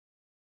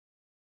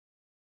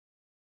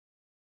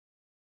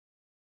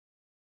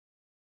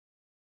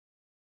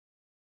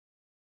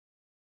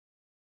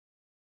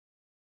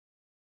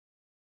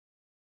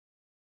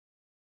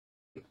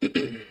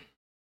Good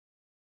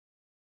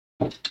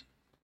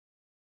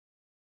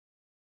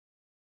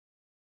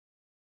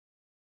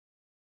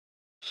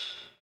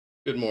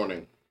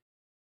morning.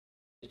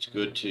 It's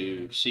good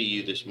to see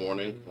you this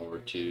morning, or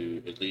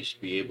to at least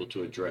be able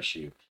to address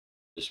you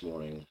this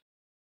morning.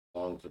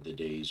 Long for the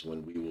days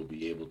when we will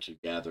be able to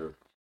gather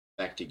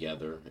back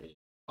together, a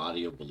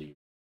body of believers,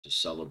 to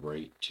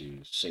celebrate, to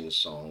sing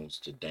songs,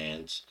 to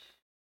dance,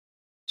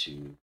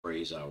 to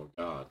praise our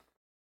God.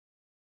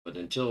 But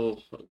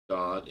until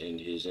God, in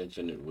His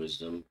infinite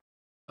wisdom,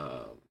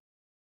 um,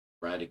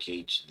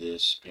 eradicates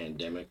this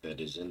pandemic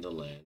that is in the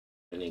land,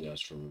 preventing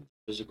us from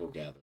physical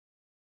gathering,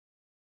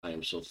 I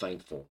am so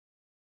thankful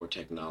for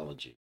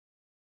technology,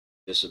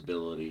 this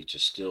ability to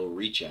still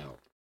reach out,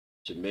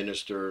 to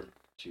minister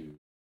to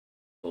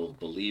both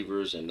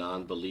believers and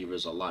non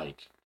believers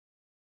alike,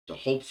 to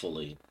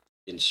hopefully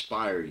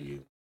inspire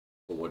you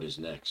for what is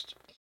next.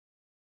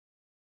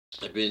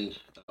 I've been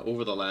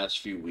over the last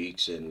few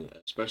weeks, and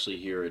especially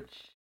here at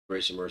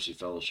Grace and Mercy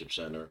Fellowship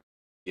Center,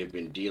 we have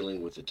been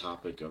dealing with the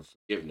topic of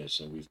forgiveness,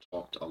 and we've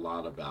talked a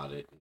lot about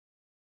it.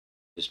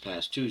 This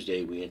past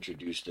Tuesday, we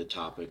introduced the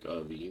topic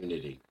of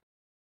unity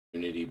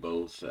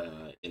both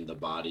in the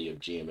body of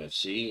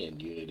GMFC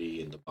and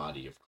unity in the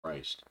body of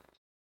Christ.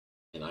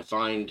 And I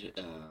find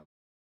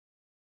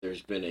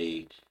there's been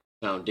a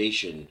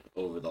foundation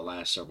over the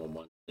last several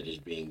months that is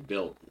being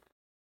built.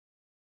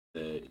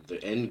 The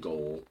end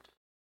goal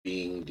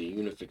being the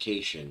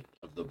unification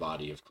of the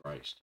body of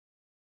Christ.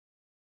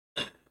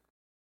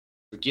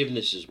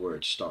 Forgiveness is where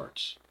it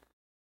starts.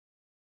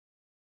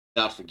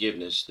 Without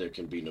forgiveness, there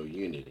can be no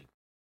unity,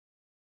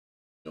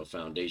 no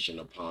foundation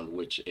upon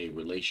which a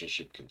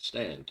relationship can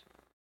stand.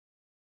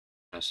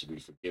 It has to be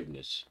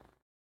forgiveness.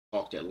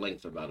 Talked at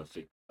length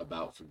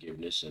about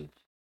forgiveness and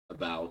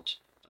about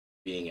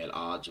being at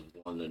odds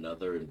with one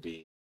another and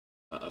being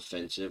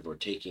offensive or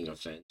taking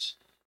offense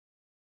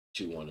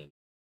to one another.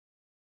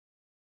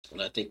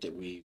 And I think that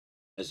we,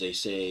 as they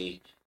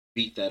say,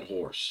 beat that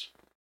horse.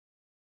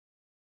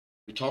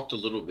 We talked a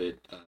little bit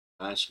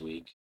last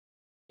week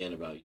again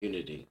about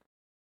unity.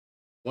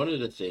 One of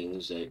the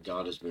things that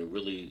God has been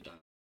really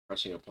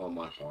pressing upon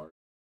my heart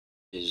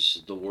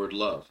is the word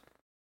love.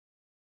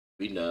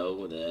 We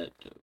know that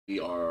we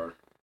are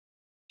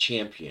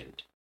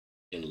championed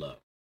in love.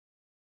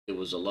 It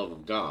was the love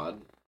of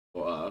God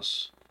for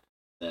us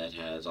that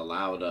has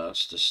allowed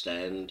us to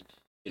stand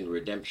in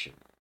redemption.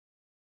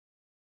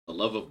 The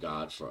love of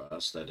God for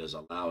us that has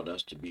allowed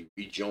us to be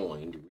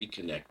rejoined,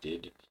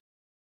 reconnected,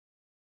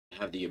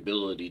 have the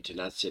ability to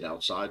not sit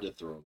outside the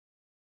throne,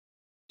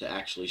 to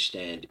actually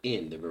stand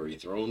in the very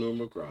throne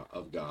room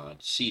of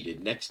God,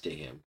 seated next to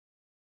Him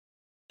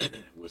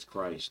with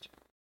Christ.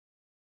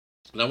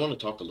 And I want to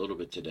talk a little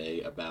bit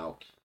today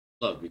about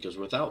love, because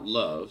without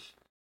love,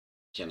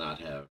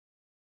 cannot have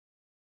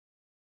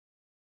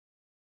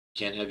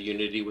can't have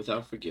unity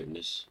without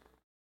forgiveness,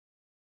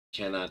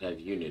 cannot have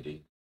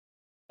unity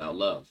without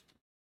love.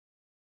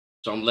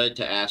 So I'm led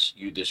to ask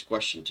you this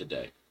question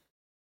today.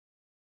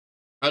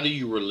 How do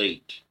you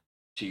relate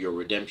to your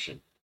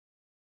redemption?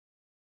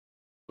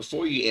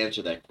 Before you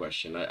answer that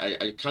question,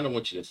 I kind of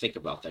want you to think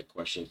about that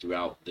question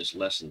throughout this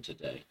lesson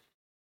today,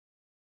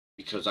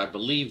 because I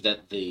believe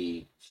that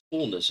the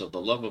fullness of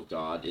the love of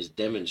God is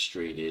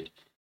demonstrated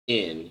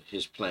in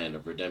His plan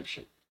of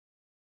redemption.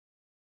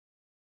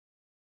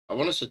 I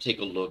want us to take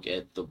a look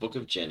at the book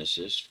of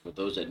Genesis. For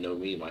those that know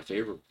me, my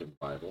favorite book in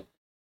the Bible,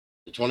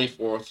 the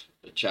 24th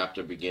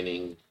chapter,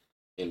 beginning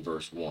in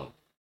verse 1.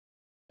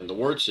 And the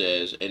word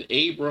says, "And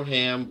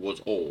Abraham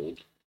was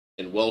old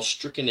and well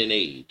stricken in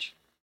age,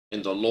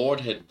 and the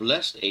Lord had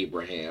blessed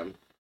Abraham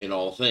in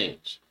all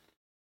things.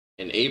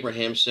 And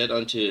Abraham said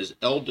unto his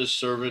eldest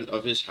servant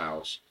of his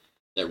house,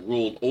 that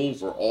ruled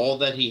over all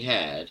that he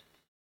had,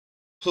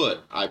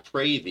 Put, I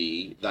pray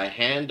thee, thy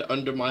hand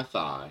under my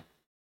thigh,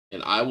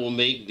 and I will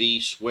make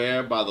thee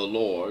swear by the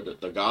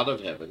Lord, the God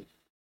of heaven,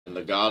 and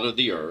the God of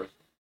the earth,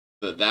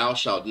 that thou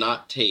shalt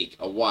not take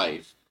a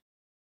wife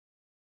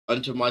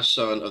unto my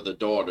son of the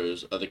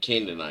daughters of the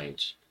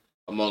Canaanites,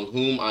 among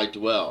whom I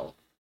dwell,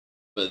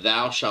 but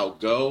thou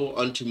shalt go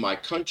unto my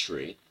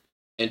country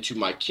and to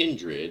my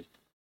kindred,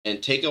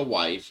 and take a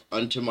wife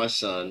unto my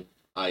son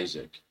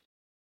Isaac."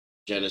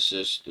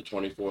 Genesis, the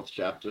 24th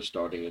chapter,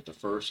 starting at the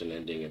first and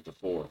ending at the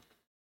fourth.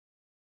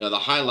 Now, the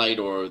highlight,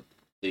 or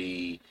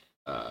the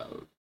uh,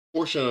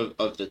 portion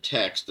of the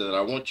text that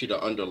I want you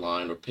to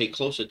underline or pay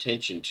close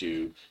attention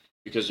to,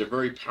 because they're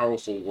very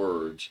powerful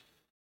words,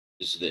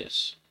 is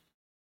this: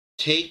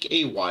 "Take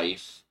a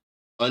wife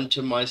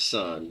unto my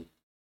son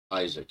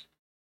Isaac."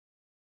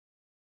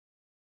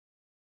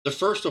 The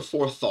first of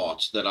four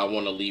thoughts that I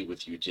want to leave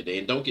with you today,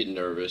 and don't get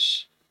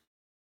nervous.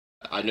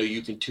 I know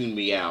you can tune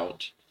me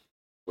out,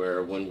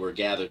 where when we're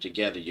gathered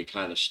together, you're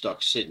kind of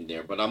stuck sitting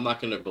there, but I'm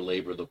not going to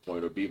belabor the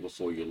point or be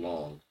before you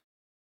long.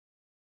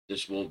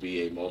 This will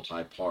be a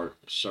multi-part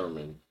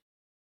sermon,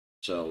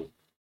 so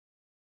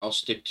I'll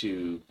stick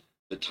to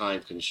the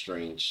time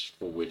constraints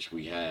for which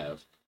we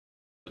have.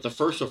 But the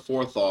first of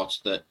four thoughts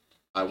that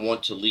I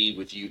want to leave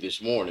with you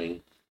this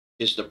morning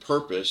is the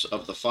purpose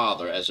of the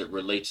Father as it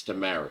relates to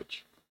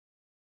marriage.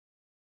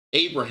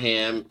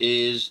 Abraham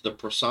is the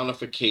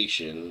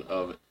personification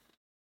of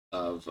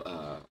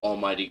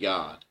Almighty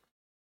God,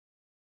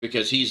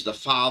 because he's the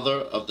father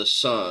of the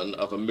son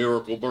of a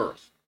miracle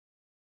birth.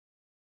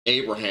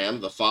 Abraham,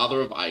 the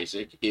father of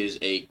Isaac, is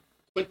a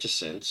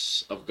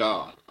quintessence of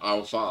God,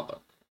 our Father.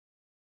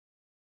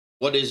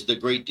 What is the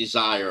great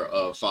desire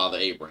of Father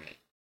Abraham?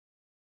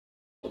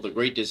 Well, the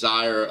great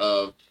desire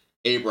of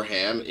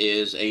Abraham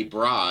is a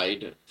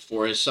bride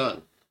for his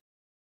son.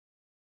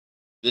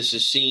 This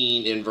is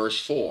seen in verse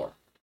 4.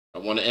 I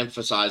want to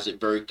emphasize it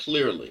very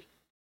clearly.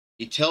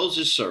 He tells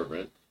his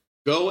servant,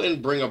 "Go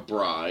and bring a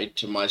bride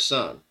to my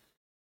son.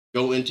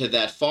 Go into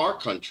that far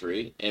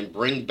country and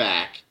bring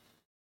back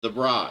the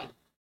bride."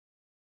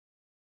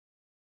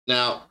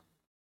 Now,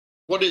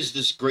 what is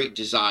this great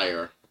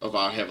desire of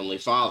our Heavenly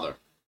Father?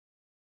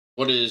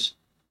 What is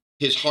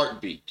his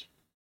heartbeat?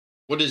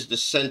 What is the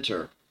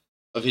center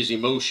of his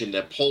emotion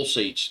that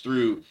pulsates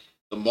through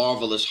the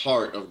marvelous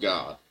heart of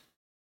God?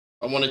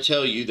 I want to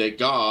tell you that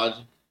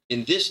God,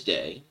 in this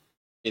day,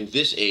 in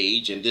this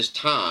age, in this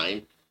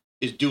time,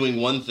 is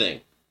doing one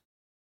thing.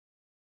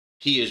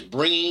 He is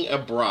bringing a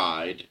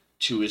bride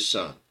to his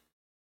son,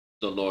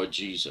 the Lord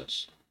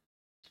Jesus.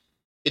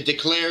 It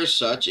declares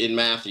such in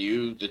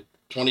Matthew, the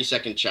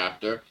 22nd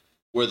chapter,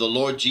 where the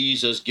Lord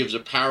Jesus gives a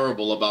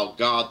parable about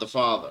God the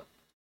Father.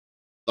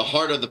 The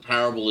heart of the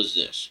parable is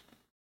this: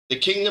 the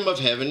kingdom of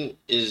heaven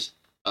is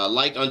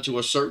like unto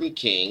a certain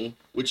king,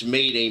 which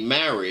made a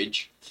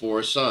marriage for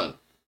a son.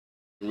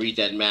 Read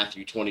that in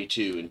Matthew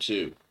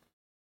 22:2.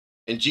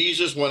 And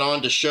Jesus went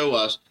on to show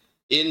us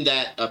in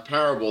that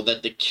parable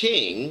that the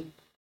king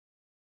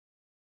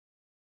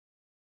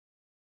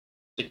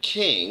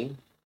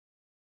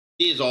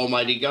is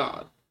Almighty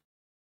God.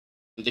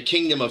 The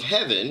kingdom of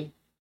heaven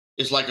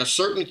is like a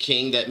certain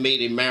king that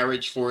made a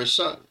marriage for his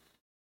son.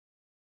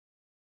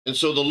 And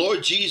so the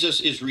Lord Jesus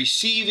is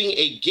receiving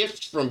a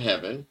gift from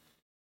heaven,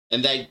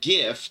 and that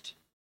gift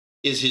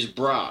is his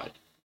bride.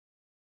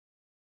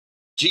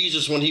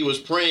 Jesus, when he was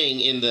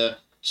praying in the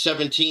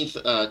 17th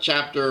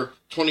chapter,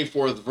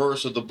 24th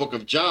verse of the book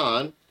of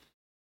John,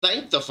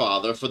 thanked the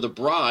Father for the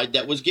bride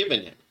that was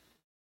given him.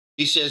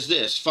 He says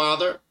this: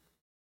 "Father,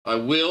 I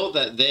will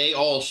that they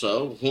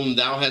also, whom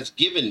thou hast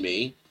given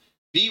me,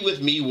 be with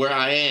me where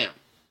I am,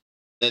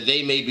 that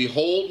they may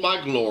behold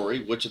my glory,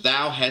 which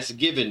thou hast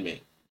given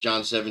me."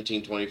 John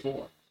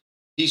 17:24.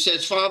 He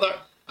says,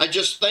 "Father, I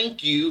just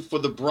thank you for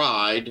the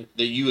bride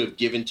that you have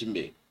given to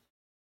me."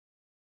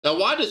 Now,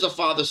 why does a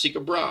father seek a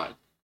bride?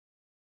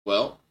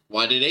 Well,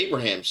 why did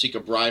Abraham seek a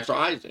bride for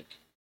Isaac?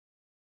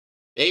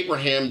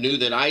 Abraham knew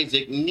that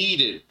Isaac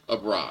needed a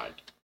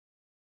bride.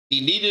 He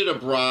needed a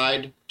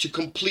bride to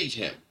complete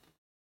him,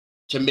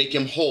 to make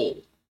him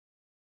whole.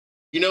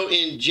 You know,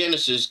 in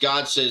Genesis,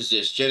 God says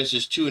this,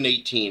 Genesis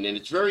 2:18, and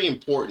it's very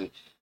important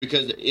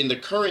because in the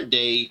current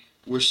day,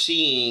 we're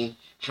seeing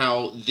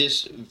how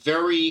this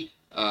very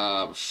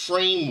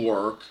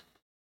framework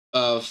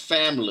of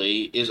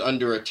family is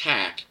under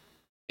attack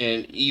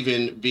and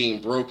even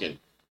being broken.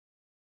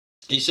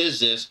 He says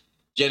this,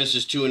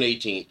 Genesis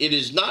 2:18, "It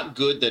is not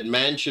good that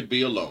man should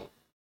be alone.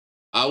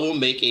 I will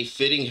make a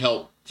fitting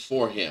help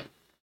for him."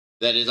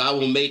 That is, I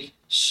will make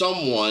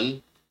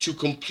someone to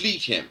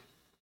complete him,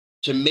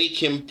 to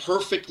make him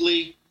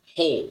perfectly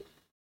whole.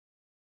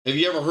 Have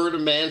you ever heard a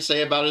man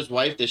say about his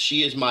wife that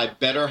she is my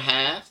better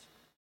half,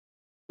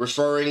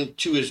 referring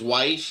to his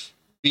wife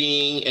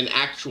being an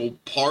actual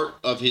part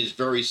of his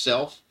very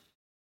self?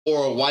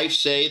 Or a wife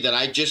say that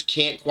I just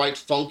can't quite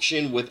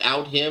function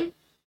without him,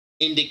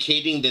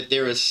 indicating that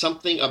there is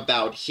something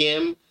about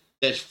him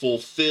that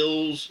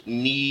fulfills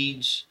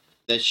needs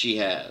that she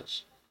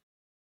has.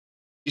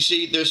 You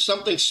see, there's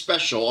something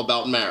special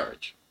about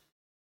marriage.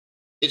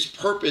 Its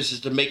purpose is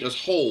to make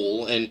us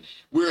whole, and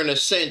we're in a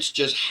sense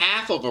just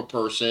half of a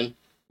person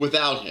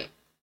without him.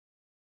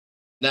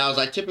 Now, as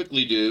I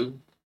typically do,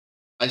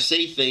 I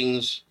say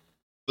things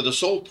for the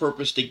sole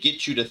purpose to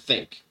get you to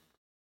think.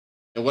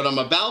 And what I'm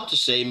about to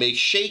say may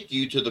shake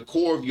you to the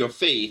core of your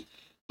faith,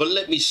 but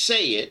let me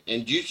say it,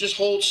 and you just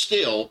hold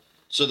still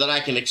so that I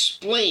can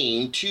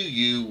explain to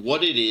you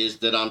what it is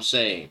that I'm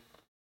saying.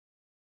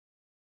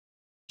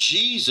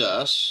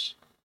 Jesus,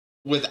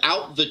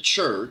 without the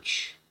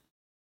church,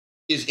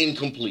 is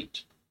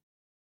incomplete.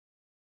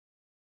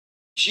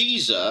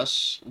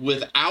 Jesus,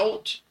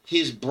 without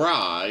his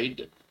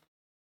bride,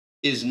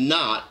 is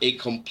not a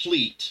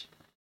complete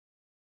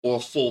or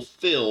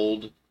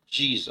fulfilled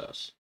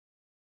Jesus.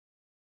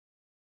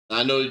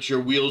 I know that your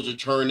wheels are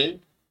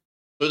turning,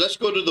 so let's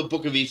go to the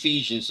book of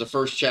Ephesians, the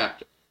first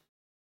chapter.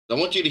 I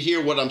want you to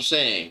hear what I'm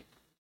saying,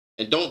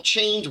 and don't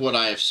change what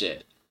I have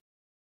said.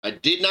 I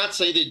did not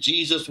say that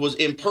Jesus was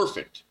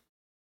imperfect,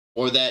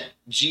 or that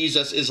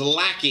Jesus is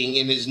lacking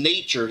in his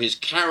nature, his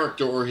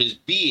character, or his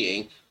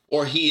being,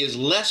 or he is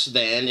less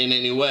than in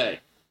any way.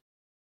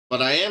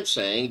 But I am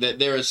saying that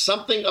there is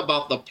something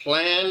about the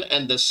plan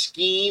and the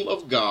scheme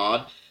of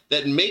God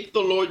that make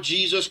the Lord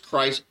Jesus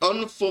Christ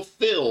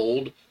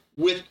unfulfilled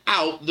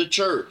without the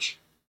church.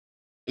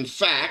 In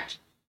fact,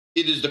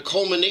 it is the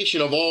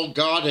culmination of all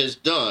God has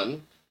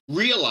done,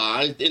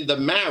 realized in the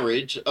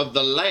marriage of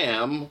the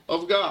Lamb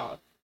of God.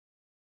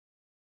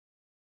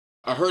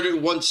 I heard it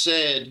once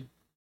said,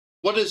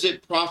 "What does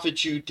it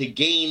profit you to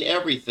gain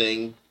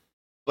everything,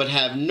 but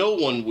have no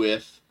one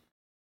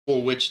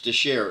for which to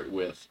share it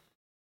with?"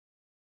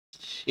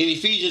 In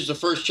Ephesians, the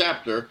first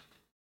chapter,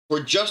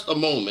 for just a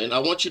moment, I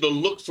want you to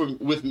look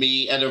with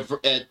me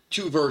at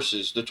two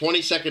verses, the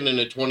 22nd and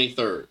the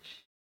 23rd.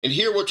 And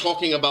here we're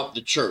talking about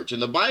the church.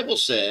 And the Bible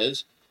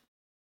says,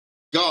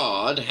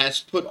 God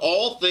has put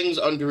all things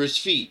under his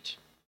feet,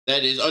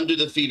 that is, under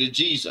the feet of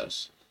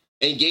Jesus,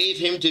 and gave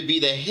him to be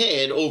the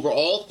head over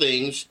all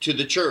things to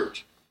the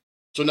church.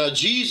 So now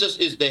Jesus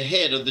is the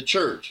head of the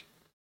church.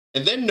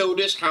 And then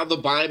notice how the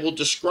Bible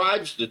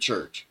describes the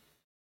church,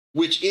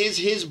 which is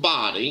his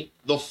body,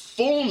 the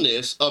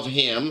fullness of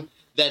him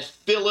that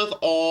filleth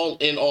all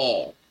in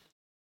all.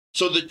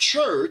 So the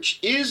church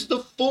is the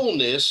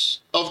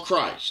fullness of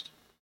Christ.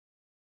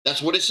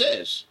 That's what it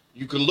says.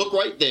 You can look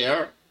right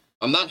there.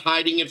 I'm not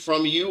hiding it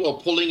from you or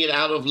pulling it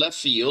out of left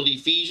field.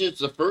 Ephesians,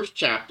 the first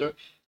chapter,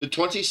 the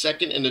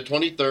 22nd and the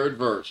 23rd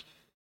verse,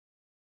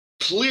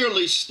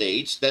 clearly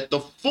states that the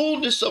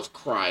fullness of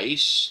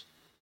Christ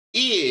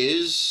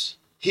is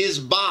his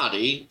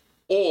body,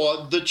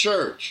 or the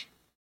church.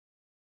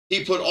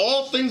 He put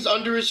all things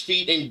under his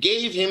feet and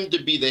gave him to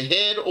be the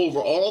head over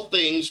all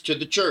things to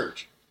the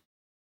church.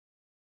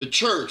 The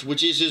church,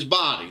 which is his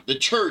body. The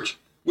church,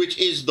 which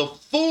is the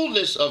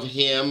fullness of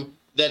him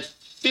that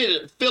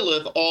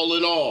filleth all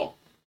in all.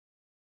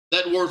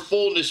 That word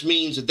fullness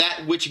means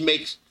that which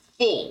makes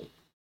full,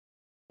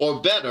 or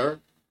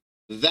better,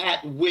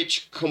 that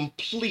which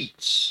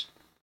completes.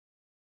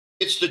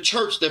 It's the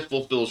church that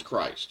fulfills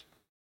Christ.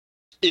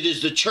 It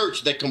is the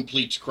church that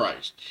completes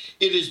Christ.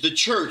 It is the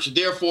church,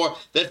 therefore,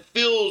 that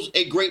fills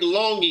a great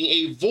longing,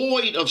 a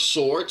void of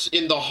sorts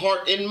in the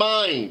heart and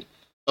mind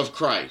of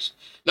Christ.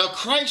 Now,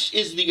 Christ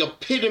is the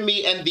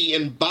epitome and the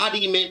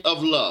embodiment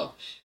of love.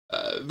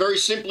 Very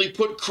simply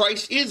put,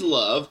 Christ is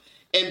love,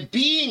 and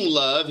being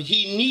love,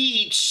 he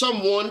needs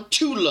someone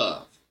to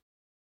love.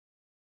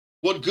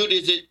 What good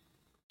is it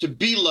to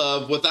be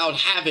loved without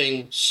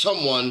having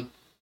someone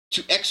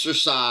to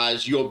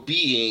exercise your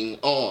being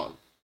on?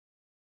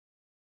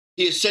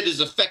 He has set his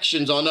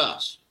affections on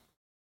us,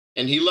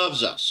 and he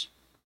loves us.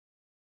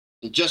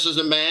 And just as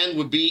a man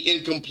would be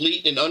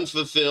incomplete and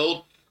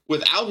unfulfilled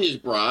without his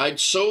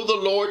bride, so the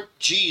Lord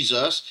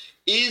Jesus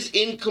is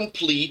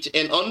incomplete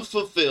and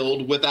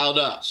unfulfilled without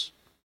us.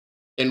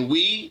 And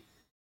we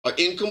are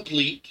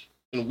incomplete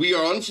and we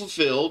are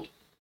unfulfilled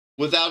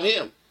without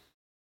him.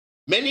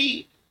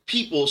 Many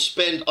people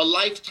spend a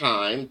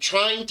lifetime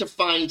trying to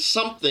find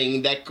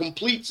something that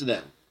completes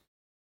them.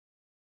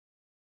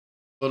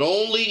 But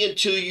only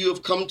until you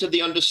have come to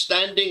the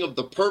understanding of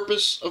the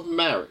purpose of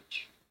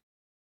marriage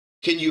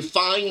can you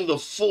find the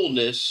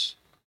fullness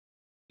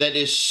that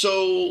is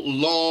so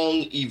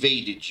long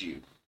evaded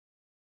you.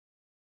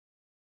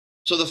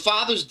 So the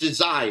Father's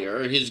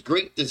desire, his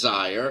great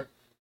desire,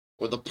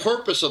 or the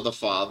purpose of the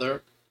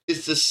Father,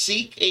 is to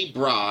seek a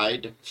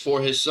bride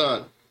for his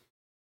Son.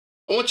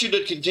 I want you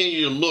to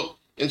continue to look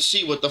and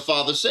see what the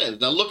Father says.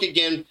 Now look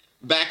again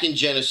back in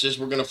Genesis.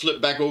 We're going to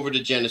flip back over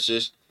to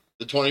Genesis,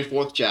 the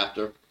 24th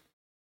chapter,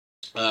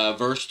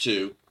 verse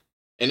 2.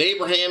 And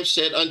Abraham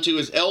said unto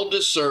his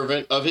eldest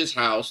servant of his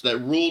house that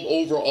ruled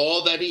over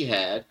all that he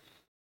had,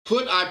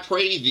 Put, I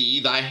pray thee,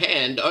 thy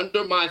hand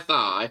under my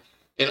thigh,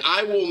 and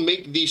I will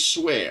make thee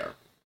swear.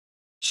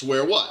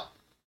 Swear what?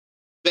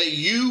 That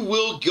you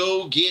will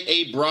go get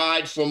a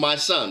bride for my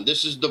son.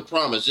 This is the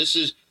promise. This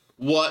is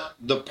what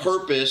the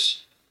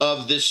purpose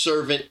of this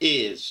servant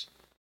is.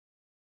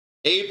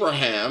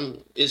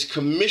 Abraham is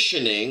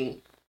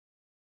commissioning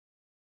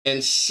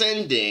and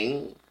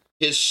sending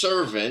his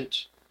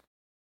servant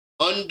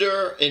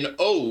under an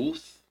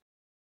oath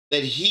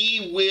that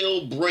he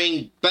will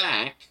bring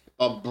back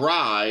a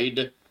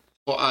bride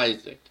for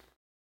Isaac.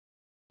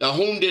 Now,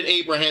 whom did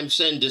Abraham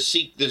send to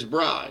seek this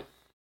bride?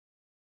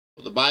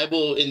 Well, the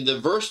Bible, in the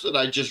verse that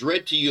I just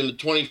read to you in the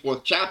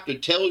 24th chapter,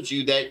 tells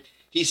you that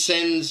he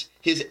sends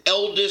his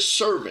eldest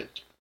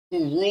servant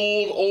who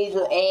ruled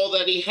over all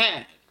that he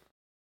had.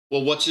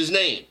 Well, what's his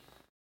name?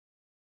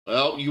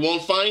 Well, you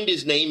won't find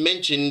his name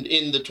mentioned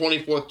in the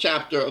 24th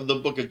chapter of the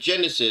book of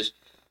Genesis,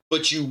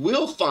 but you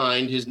will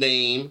find his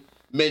name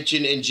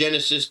mentioned in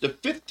Genesis, the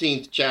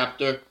 15th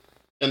chapter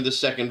and the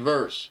 2nd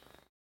verse.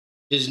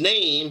 His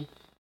name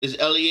is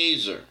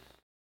Eliezer.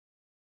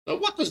 Now,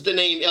 what does the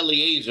name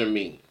Eliezer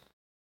mean?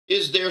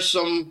 Is there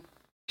some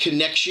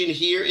connection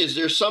here? Is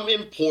there some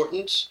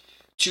importance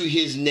to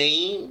his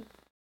name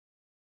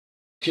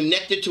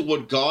connected to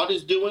what God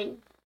is doing?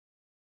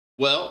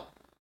 Well,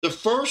 the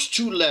first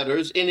two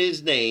letters in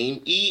his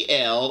name,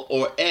 E-L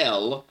or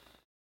L,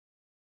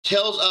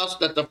 tells us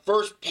that the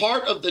first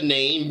part of the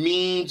name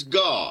means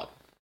God.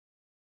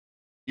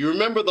 You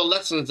remember the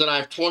lessons that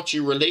I've taught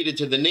you related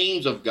to the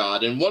names of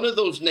God, and one of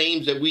those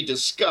names that we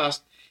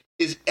discussed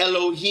is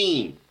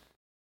Elohim.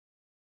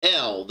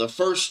 El, the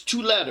first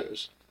two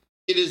letters,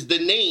 It is the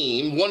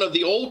name, one of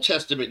the Old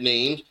Testament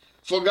names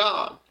for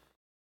God.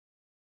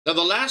 Now,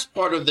 the last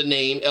part of the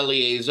name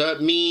Eliezer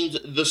means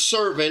the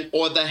servant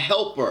or the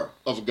helper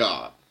of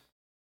God.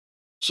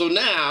 So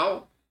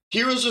now,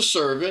 here is a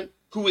servant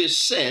who is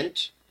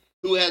sent,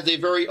 who has a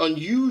very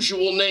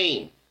unusual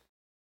name.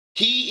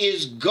 He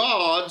is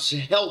God's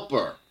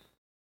helper.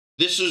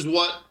 This is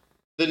what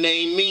the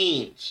name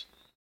means,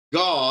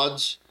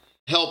 God's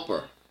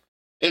helper.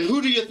 And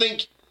who do you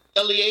think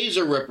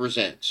Eliezer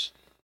represents?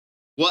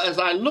 Well, as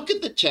I look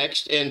at the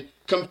text and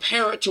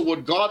compare it to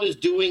what God is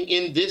doing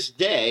in this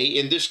day,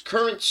 in this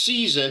current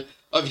season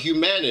of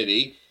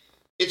humanity,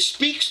 it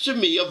speaks to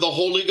me of the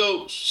Holy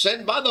Ghost,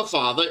 sent by the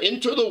Father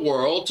into the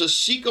world to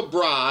seek a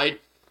bride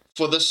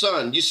for the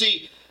Son. You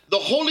see, the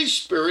Holy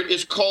Spirit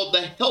is called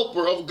the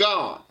helper of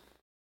God.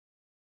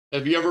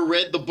 Have you ever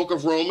read the book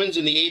of Romans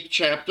in the 8th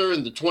chapter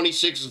in the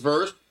 26th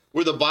verse,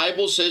 where the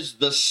Bible says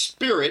the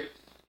Spirit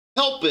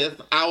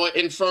helpeth our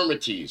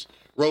infirmities?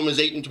 Romans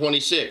 8 and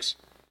 26.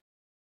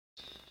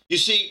 You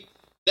see,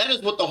 that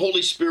is what the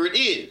Holy Spirit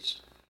is.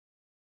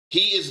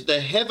 He is the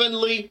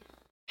heavenly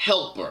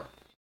helper.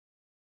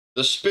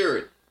 The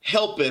Spirit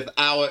helpeth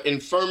our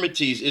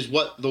infirmities is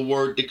what the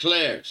word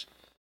declares.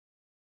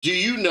 Do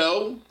you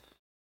know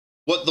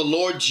what the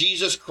Lord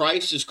Jesus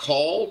Christ is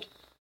called?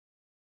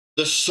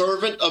 The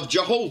servant of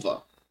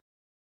Jehovah.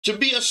 To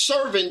be a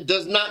servant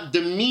does not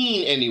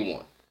demean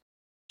anyone.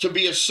 To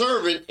be a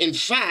servant, in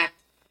fact,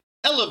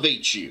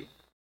 elevates you.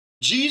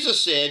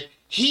 Jesus said,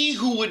 "He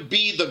who would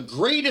be the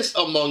greatest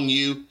among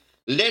you,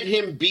 let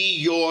him be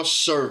your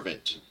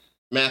servant."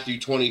 Matthew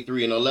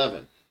 23 and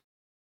 11.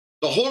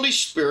 The Holy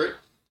Spirit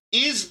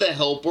is the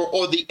helper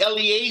or the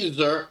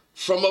Eliezer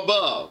from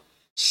above,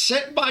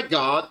 sent by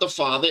God the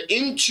Father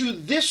into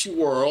this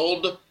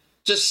world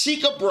to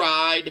seek a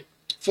bride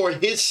for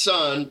his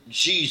Son,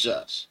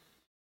 Jesus.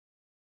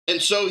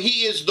 And so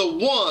he is the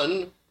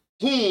one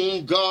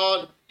whom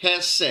God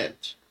has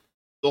sent.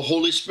 The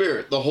Holy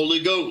Spirit, the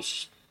Holy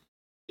Ghost,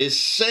 is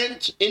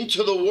sent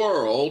into the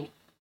world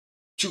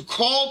to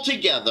call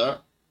together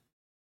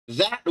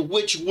that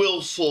which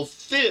will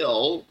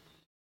fulfill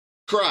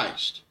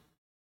Christ.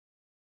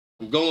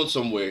 I'm going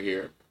somewhere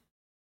here.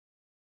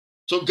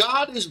 So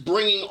God is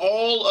bringing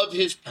all of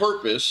his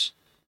purpose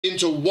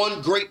into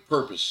one great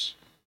purpose.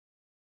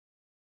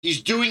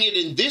 He's doing it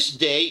in this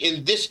day,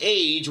 in this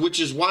age, which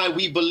is why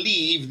we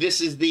believe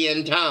this is the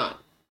end time.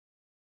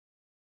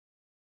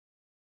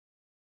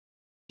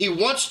 He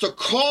wants to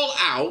call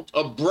out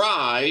a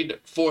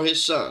bride for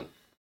his Son.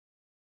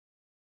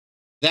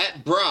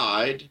 That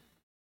bride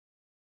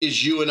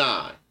is you and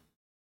I.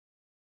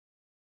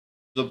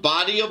 The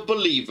body of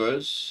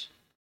believers,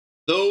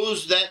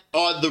 those that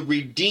are the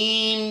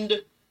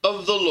redeemed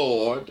of the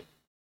Lord,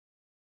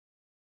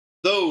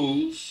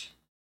 those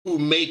who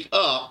make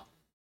up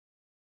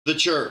the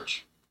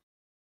church.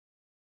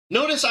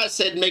 Notice I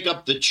said make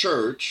up the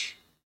church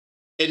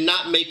and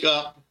not make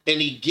up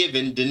any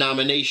given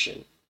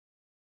denomination.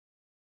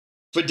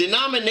 For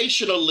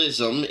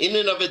denominationalism in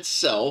and of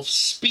itself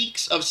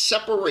speaks of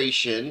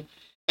separation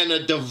and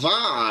a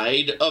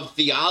divide of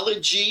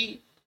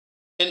theology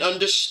and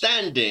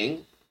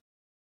understanding,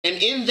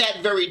 and in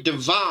that very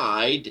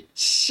divide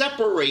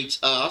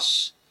separates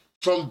us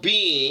from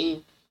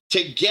being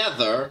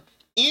together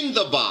in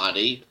the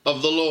body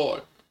of the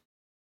Lord.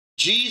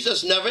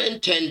 Jesus never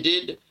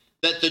intended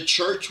that the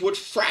church would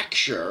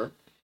fracture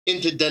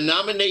into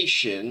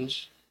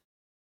denominations,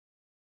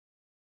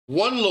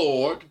 one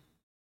Lord,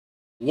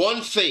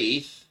 one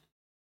faith,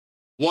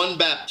 one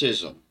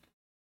baptism.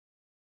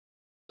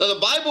 Now, the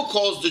Bible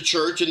calls the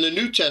church in the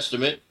New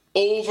Testament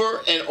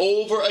over and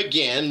over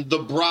again the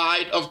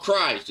bride of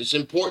Christ. It's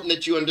important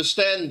that you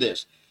understand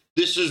this.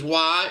 This is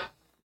why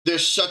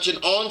there's such an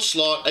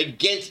onslaught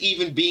against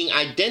even being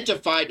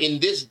identified in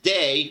this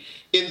day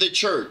in the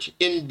church,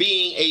 in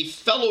being a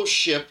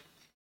fellowship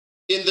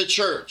in the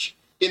church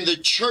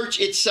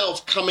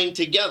itself coming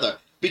together,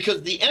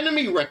 because the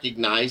enemy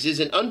recognizes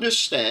and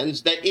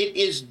understands that it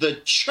is the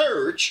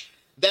church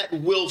that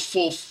will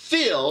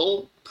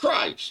fulfill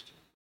Christ.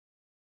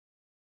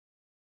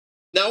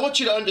 Now, I want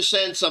you to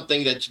understand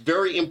something that's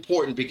very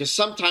important, because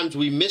sometimes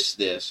we miss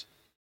this.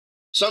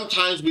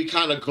 Sometimes we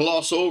kind of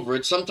gloss over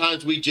it.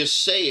 Sometimes we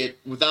just say it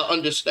without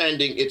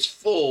understanding its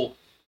full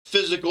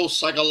physical,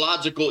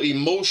 psychological,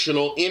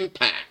 emotional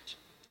impact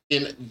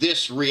in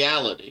this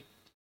reality.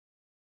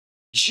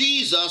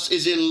 Jesus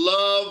is in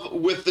love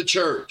with the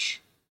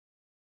church.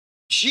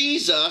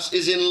 Jesus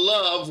is in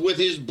love with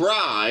his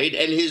bride,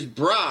 and his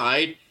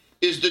bride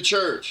is the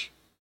church.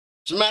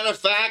 As a matter of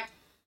fact,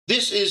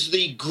 this is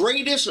the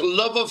greatest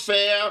love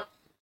affair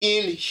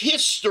in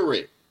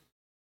history.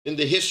 In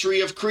the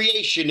history of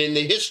creation, in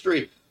the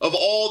history of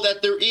all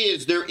that there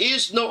is. There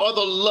is no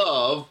other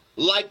love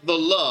like the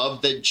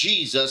love that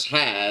Jesus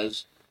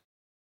has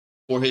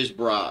for his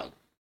bride.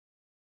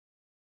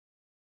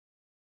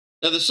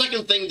 Now, the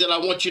second thing that I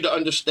want you to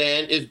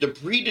understand is the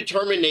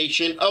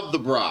predetermination of the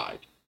bride.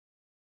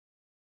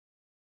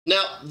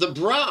 Now, the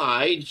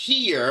bride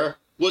here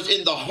was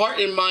in the heart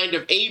and mind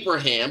of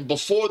Abraham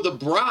before the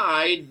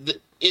bride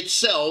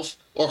itself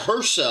or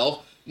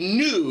herself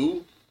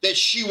knew that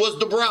she was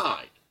the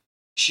bride.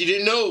 She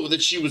didn't know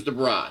that she was the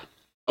bride.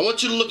 I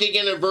want you to look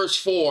again at verse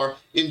 4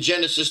 in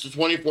Genesis, the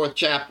 24th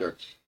chapter.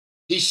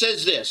 He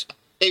says this,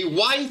 a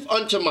wife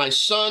unto my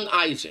son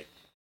Isaac.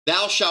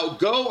 Thou shalt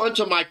go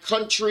unto my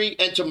country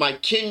and to my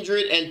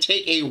kindred and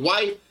take a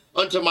wife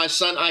unto my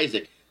son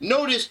Isaac.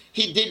 Notice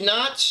he did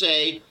not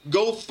say,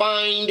 go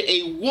find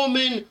a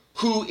woman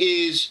who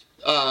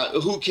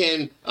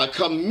can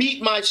come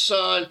meet my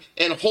son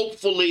and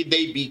hopefully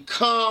they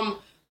become,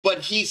 but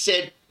he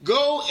said,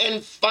 go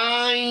and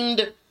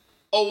find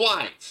a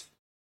wife.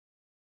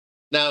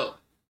 Now,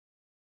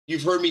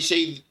 you've heard me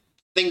say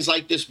things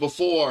like this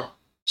before.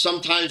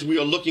 Sometimes we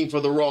are looking for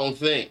the wrong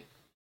thing.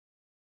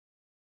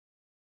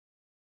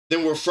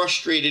 Then we're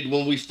frustrated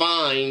when we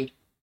find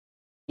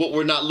what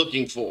we're not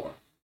looking for.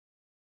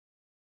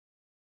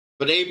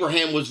 But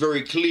Abraham was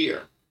very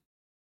clear.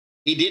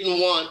 He didn't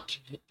want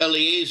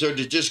Eliezer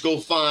to just go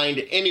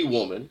find any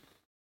woman.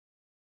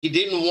 He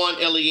didn't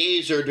want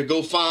Eliezer to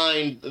go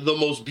find the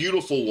most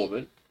beautiful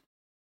woman,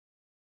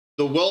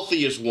 the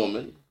wealthiest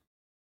woman,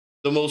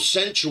 the most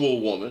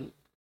sensual woman.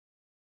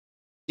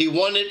 He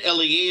wanted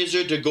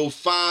Eliezer to go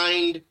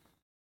find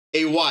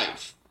a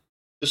wife.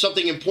 There's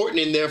something important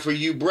in there for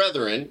you,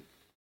 brethren.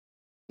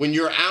 When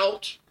you're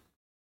out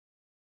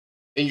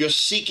and you're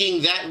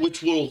seeking that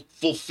which will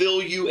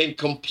fulfill you and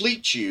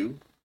complete you,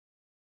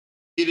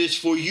 it is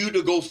for you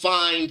to go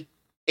find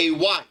a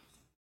wife.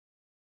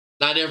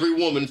 Not every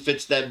woman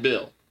fits that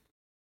bill.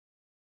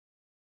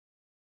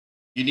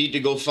 You need to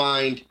go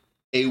find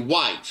a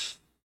wife,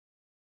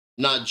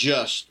 not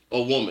just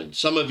a woman.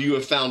 Some of you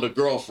have found a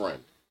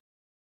girlfriend.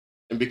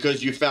 And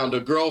because you found a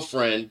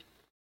girlfriend,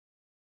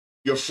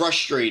 you're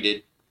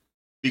frustrated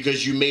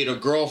because you made a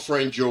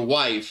girlfriend your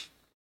wife,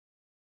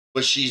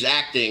 but she's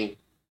acting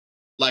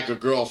like a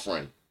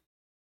girlfriend.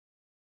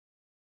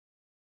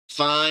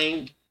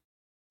 Find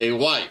a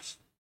wife.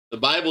 The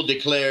Bible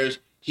declares,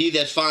 he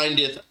that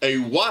findeth a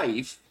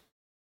wife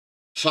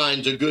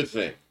finds a good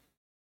thing,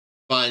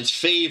 finds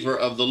favor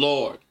of the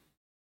Lord.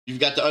 You've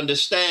got to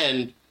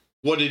understand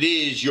what it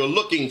is you're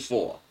looking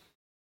for.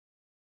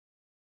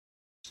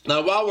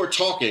 Now, while we're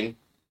talking,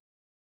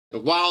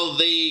 while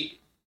they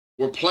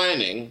were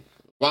planning,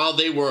 while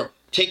they were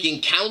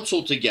taking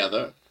counsel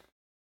together,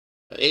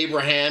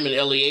 Abraham and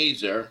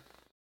Eliezer,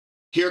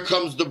 here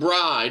comes the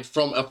bride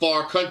from a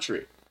far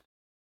country.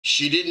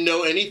 She didn't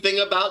know anything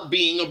about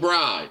being a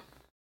bride.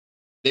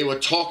 They were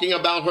talking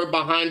about her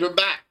behind her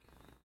back.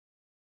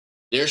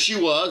 There she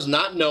was,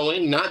 not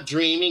knowing, not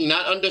dreaming,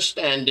 not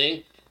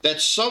understanding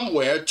that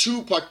somewhere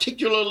two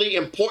particularly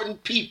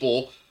important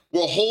people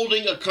were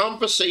holding a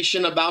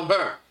conversation about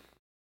her.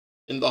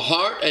 In the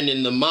heart and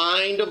in the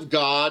mind of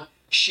God,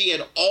 she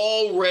had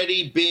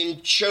already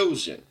been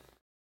chosen.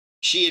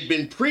 She had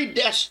been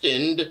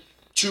predestined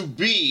to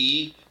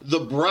be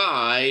the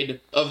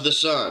bride of the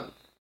Son.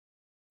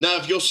 Now,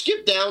 if you'll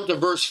skip down to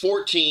verse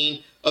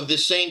 14 of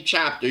this same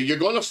chapter, you're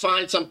going to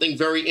find something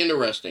very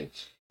interesting.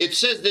 It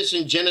says this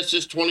in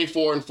Genesis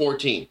 24 and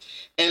 14.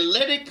 And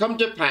let it come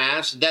to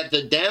pass that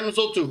the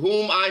damsel to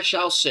whom I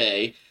shall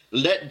say,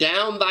 let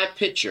down thy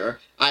pitcher,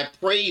 I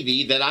pray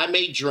thee, that I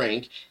may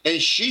drink.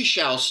 And she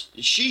shall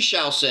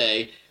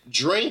say,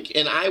 drink,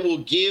 and I will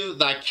give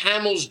thy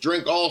camels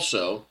drink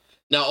also.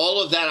 Now,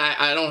 all of that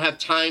I don't have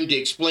time to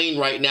explain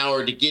right now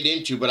or to get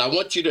into, but I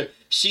want you to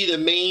see the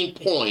main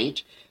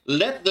point.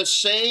 Let the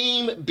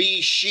same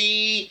be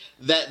she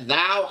that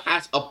thou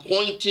hast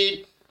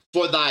appointed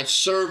for thy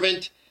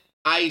servant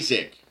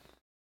Isaac.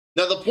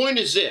 Now, the point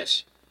is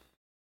this.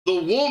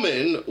 The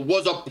woman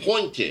was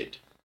appointed.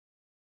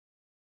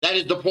 That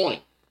is the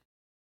point.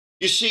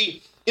 You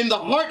see, in the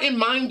heart and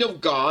mind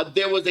of God,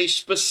 there was a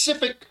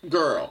specific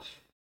girl.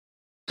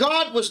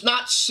 God was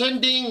not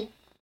sending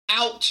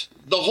out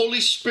the Holy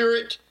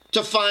Spirit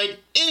to find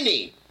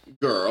any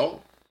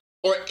girl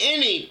or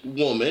any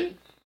woman,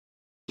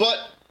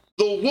 but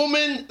the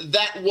woman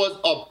that was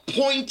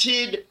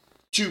appointed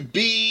to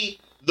be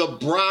the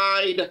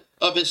bride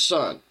of his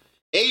son.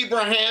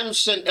 Abraham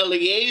sent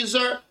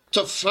Eliezer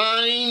to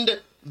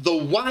find the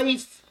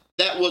wife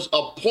that was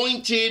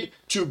appointed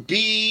to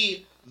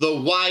be the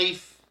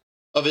wife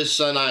of his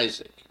son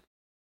Isaac.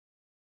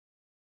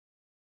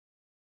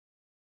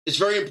 It's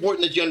very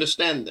important that you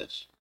understand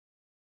this.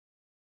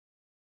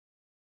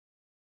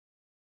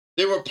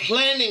 They were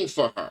planning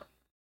for her.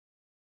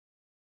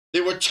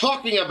 They were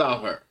talking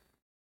about her.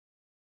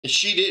 And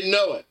she didn't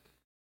know it.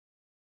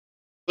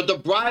 But the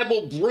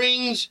Bible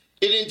brings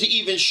it into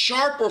even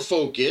sharper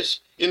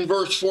focus in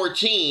verse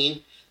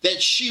 14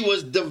 that she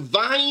was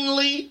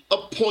divinely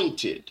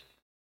appointed.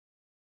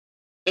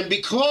 And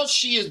because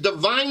she is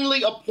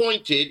divinely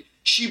appointed,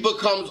 she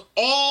becomes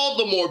all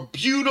the more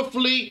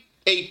beautifully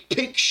a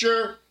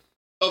picture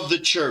of the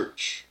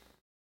church.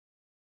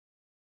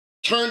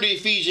 Turn to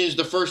Ephesians,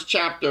 the first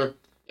chapter,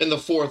 and the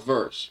 4th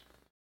verse.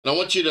 And I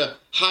want you to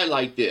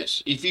highlight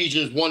this,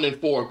 Ephesians 1 and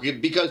 4,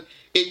 because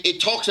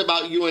it talks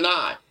about you and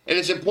I. And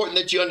it's important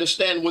that you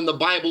understand when the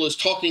Bible is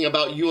talking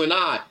about you and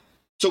I,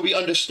 so we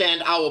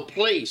understand our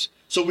place,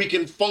 so we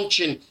can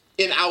function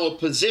in our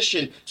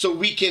position, so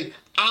we can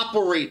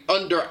operate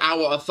under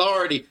our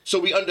authority, so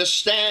we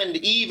understand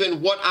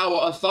even what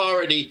our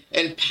authority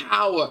and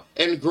power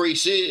and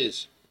grace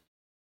is.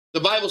 The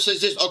Bible says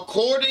this,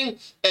 according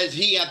as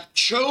he hath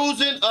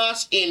chosen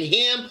us in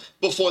him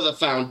before the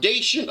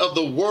foundation of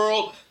the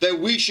world, that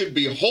we should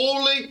be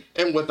holy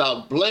and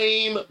without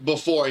blame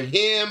before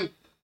him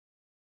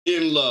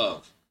in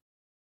love.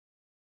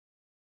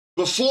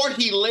 Before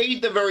he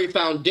laid the very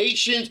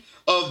foundations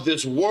of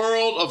this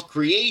world of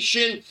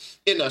creation,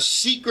 in a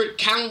secret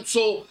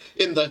council,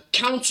 in the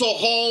council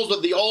halls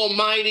of the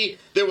Almighty,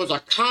 there was a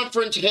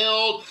conference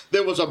held,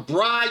 there was a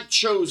bride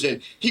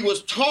chosen. He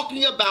was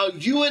talking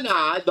about you and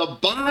I, the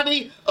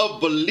body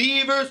of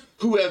believers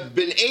who have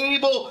been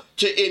able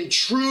to in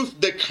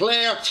truth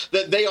declare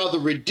that they are the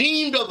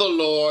redeemed of the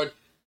Lord.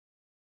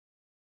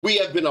 We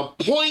have been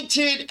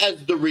appointed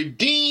as the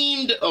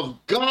redeemed of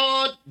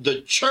God,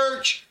 the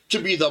church, to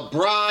be the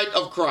bride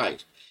of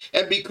Christ.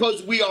 And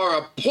because we are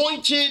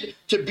appointed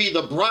to be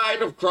the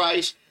bride of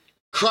Christ,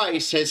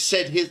 Christ has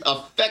set his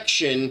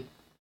affection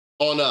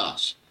on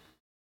us.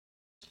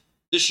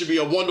 This should be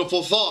a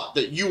wonderful thought,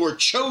 that you were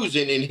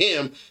chosen in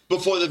him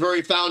before the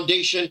very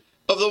foundation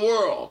of the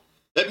world.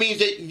 That means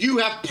that you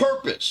have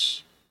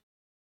purpose.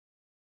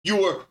 You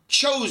were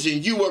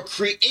chosen, you were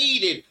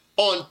created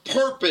on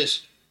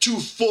purpose to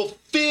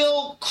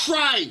fulfill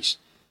Christ.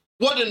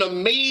 What an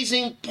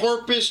amazing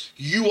purpose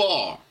you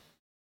are.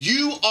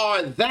 You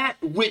are that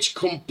which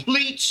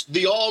completes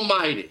the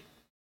Almighty,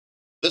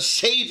 the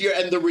Savior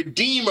and the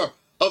Redeemer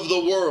of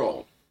the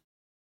world.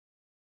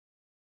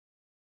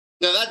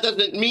 Now, that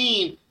doesn't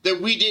mean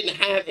that we didn't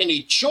have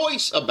any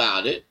choice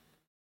about it,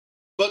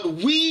 but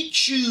we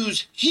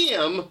choose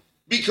him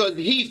because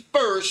he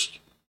first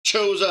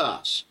chose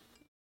us.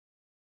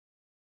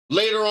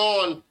 Later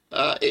on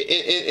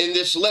in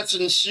this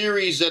lesson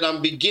series that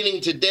I'm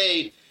beginning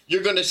today,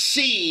 you're going to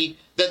see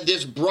that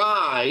this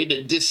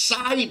bride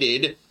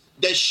decided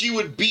that she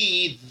would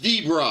be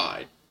the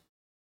bride.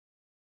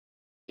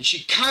 And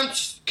she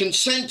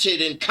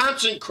consented and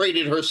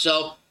consecrated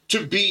herself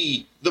to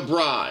be the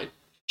bride.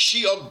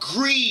 She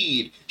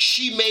agreed.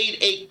 She made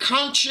a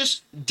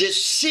conscious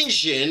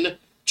decision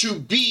to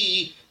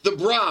be the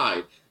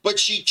bride. But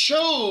she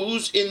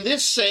chose, in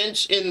this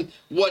sense, in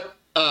what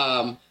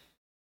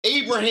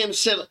Abraham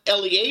sent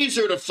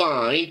Eliezer to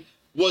find,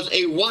 was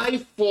a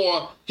wife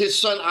for his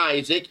son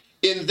Isaac.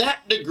 In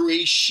that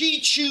degree, she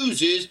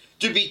chooses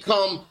to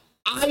become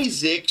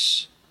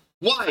Isaac's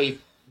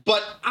wife,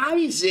 but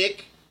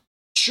Isaac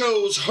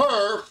chose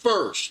her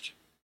first.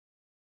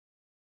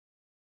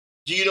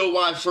 Do you know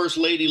why First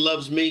Lady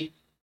loves me?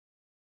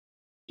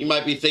 You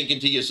might be thinking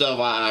to yourself,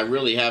 I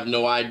really have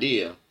no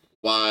idea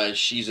why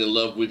she's in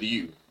love with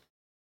you.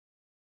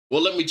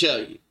 Well, let me tell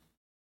you.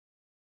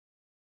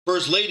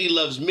 First Lady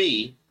loves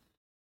me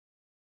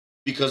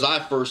because I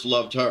first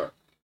loved her.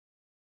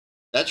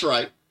 That's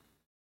right.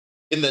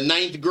 In the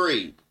 9th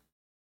grade,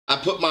 I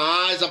put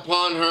my eyes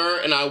upon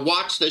her and I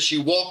watched as she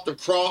walked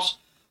across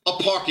a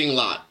parking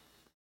lot.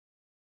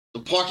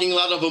 The parking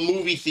lot of a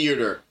movie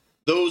theater.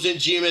 Those in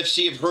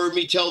GMFC have heard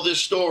me tell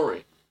this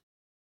story.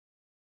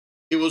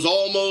 It was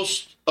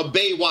almost a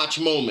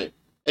Baywatch moment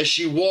as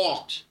she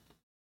walked.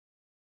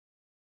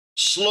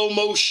 Slow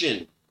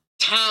motion,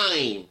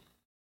 time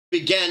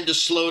began to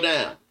slow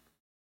down.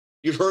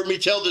 You've heard me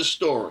tell this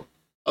story.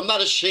 I'm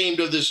not ashamed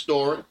of this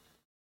story.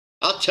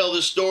 I'll tell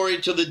this story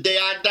till the day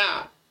I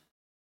die.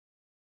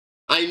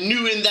 I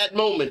knew in that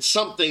moment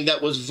something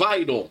that was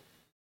vital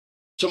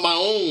to my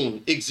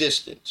own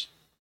existence.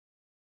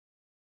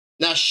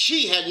 Now,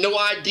 she had no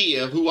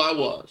idea who I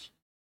was,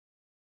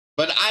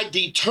 but I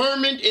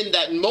determined in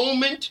that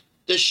moment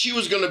that she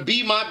was going to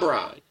be my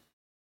bride.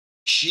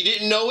 She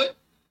didn't know it.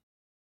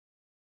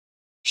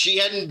 She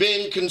hadn't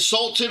been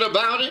consulted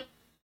about it.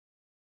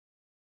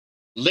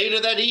 Later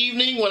that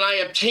evening, when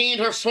I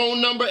obtained her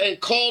phone number and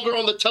called her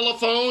on the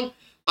telephone,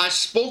 I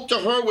spoke to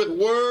her with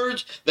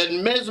words that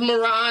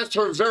mesmerized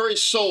her very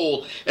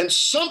soul, and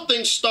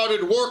something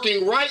started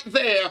working right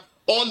there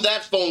on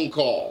that phone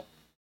call.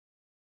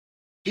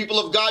 People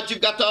of God,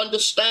 you've got to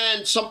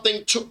understand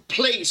something took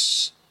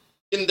place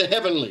in the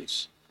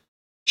heavenlies.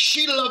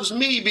 She loves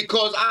me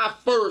because I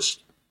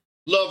first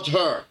loved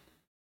her.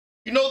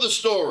 You know the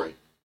story.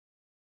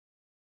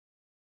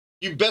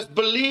 You best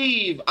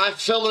believe I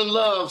fell in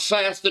love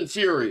fast and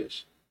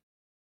furious.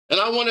 And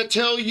I want to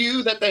tell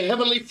you that the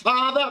Heavenly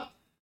Father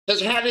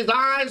has had his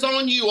eyes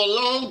on you a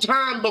long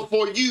time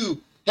before you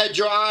had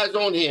your eyes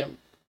on him.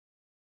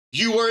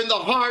 You were in the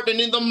heart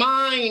and in the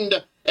mind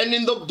and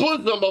in the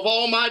bosom of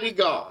Almighty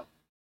God.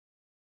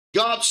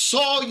 God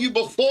saw you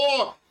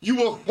before you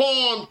were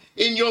formed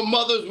in your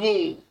mother's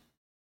womb.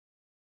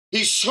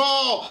 He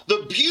saw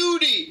the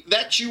beauty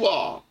that you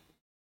are.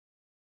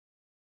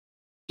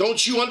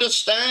 Don't you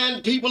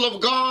understand, people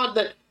of God,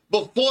 that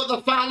before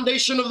the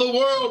foundation of the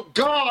world,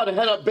 God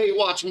had a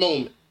Baywatch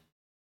moment.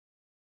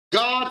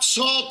 God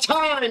saw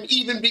time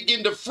even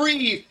begin to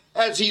freeze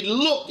as he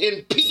looked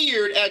and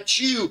peered at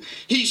you,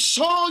 he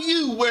saw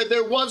you where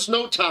there was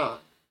no time.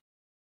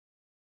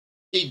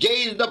 He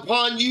gazed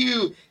upon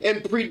you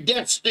and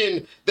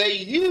predestined that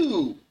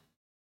you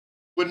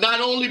would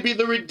not only be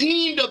the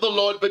redeemed of the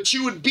Lord, but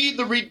you would be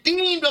the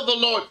redeemed of the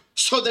Lord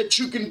so that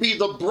you can be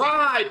the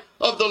bride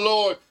of the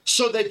Lord,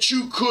 so that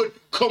you could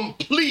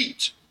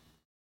complete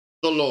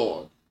the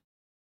Lord.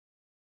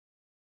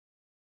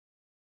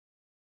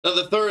 Now,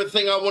 the third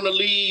thing I want to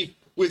leave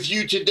with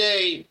you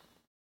today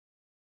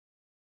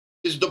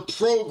is the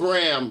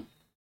program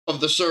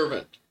of the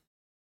servant.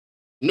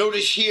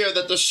 Notice here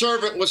that the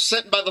servant was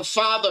sent by the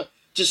father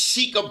to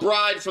seek a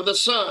bride for the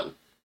son.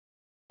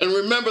 And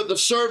remember, the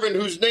servant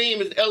whose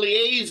name is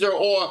Eliezer,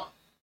 or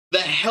the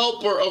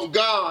helper of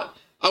God.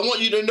 I want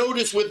you to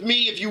notice with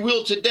me, if you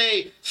will,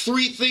 today,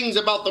 3 things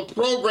about the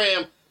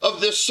program of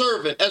this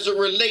servant as it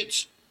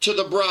relates to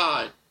the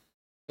bride.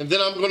 And then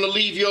I'm going to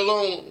leave you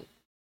alone.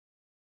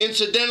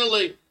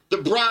 Incidentally, the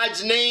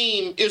bride's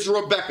name is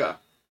Rebecca.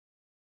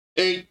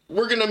 And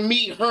we're going to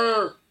meet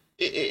her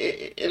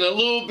in a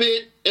little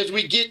bit as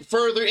we get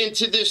further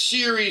into this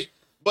series.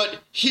 But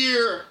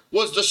here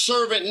was the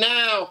servant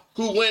now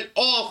who went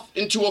off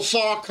into a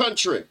far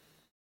country.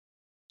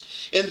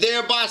 And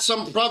thereby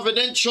some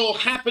providential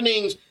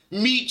happenings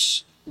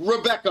meets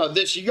Rebecca,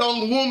 this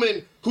young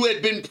woman who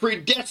had been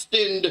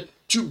predestined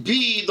to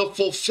be the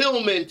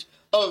fulfillment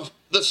of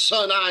the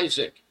son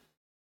Isaac.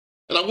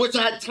 And I wish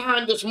I had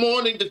time this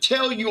morning to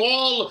tell you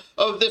all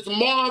of this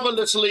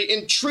marvelously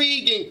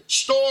intriguing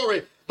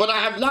story, but I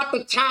have not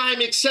the time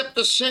except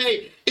to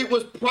say it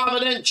was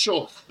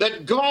providential,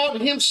 that God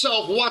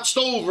himself watched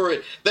over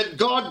it, that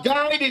God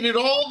guided it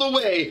all the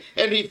way,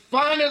 and he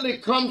finally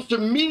comes to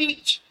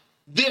meet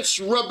this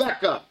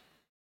Rebecca.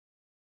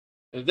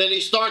 And then he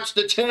starts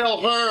to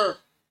tell her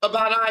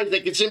about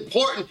Isaac. It's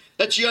important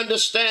that you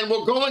understand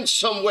we're going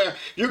somewhere.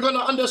 You're going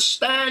to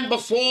understand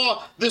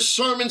before this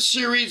sermon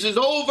series is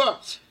over,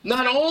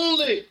 not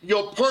only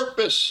your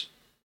purpose,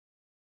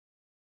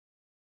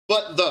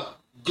 but the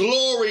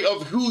glory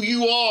of who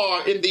you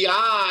are in the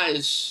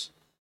eyes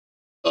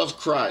of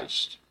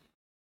Christ.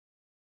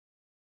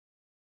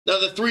 Now,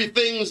 the 3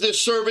 things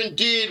this servant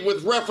did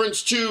with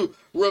reference to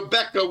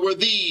Rebecca were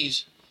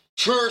these.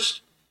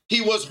 First,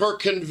 he was her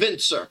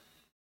convincer.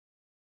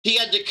 He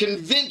had to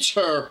convince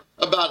her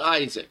about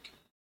Isaac.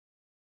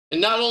 And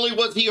not only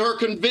was he her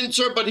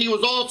convincer, but he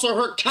was also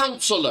her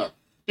counselor,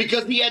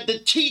 because he had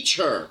to teach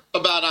her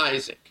about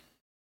Isaac.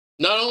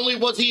 Not only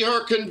was he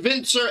her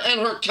convincer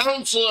and her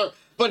counselor,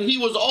 but he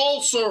was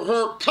also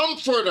her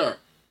comforter.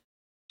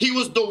 He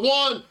was the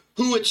one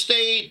who had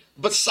stayed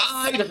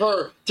beside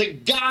her to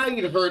guide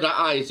her to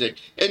Isaac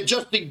and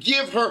just to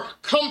give her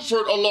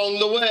comfort along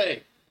the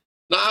way.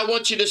 Now, I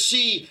want you to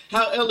see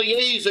how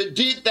Eliezer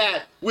did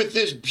that with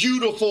this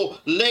beautiful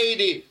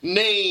lady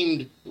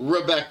named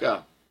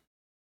Rebecca.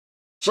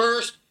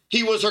 First,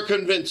 he was her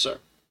convincer.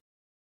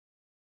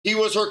 He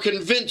was her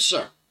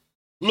convincer.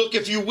 Look,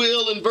 if you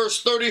will, in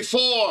verse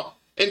 34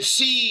 and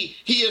see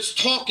he is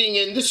talking,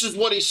 and this is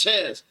what he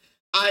says.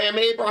 I am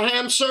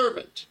Abraham's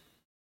servant,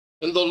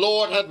 and the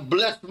Lord hath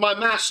blessed my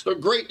master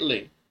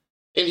greatly,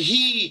 and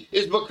he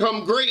is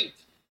become great.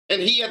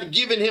 And he hath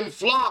given him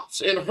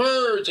flocks and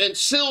herds and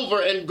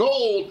silver and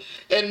gold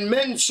and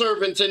men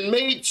servants and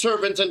maid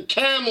servants and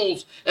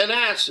camels and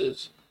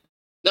asses.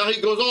 Now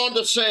he goes on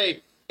to say,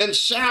 and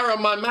Sarah,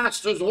 my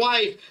master's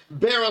wife,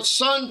 bare a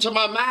son to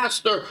my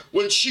master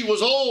when she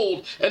was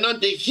old, and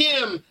unto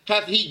him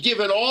hath he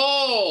given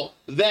all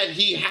that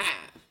he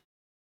hath.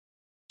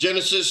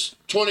 Genesis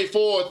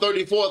 24,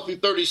 34 through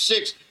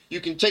 36. You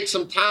can take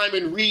some time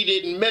and read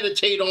it and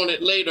meditate on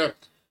it later.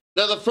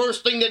 Now the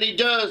first thing that he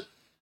does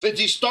is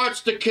he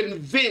starts to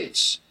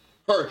convince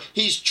her.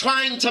 He's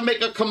trying to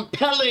make a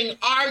compelling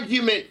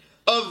argument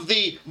of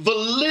the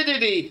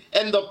validity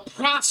and the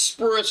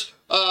prosperous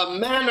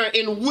manner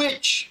in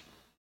which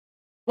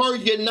her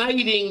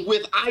uniting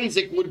with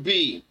Isaac would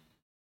be.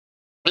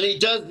 And he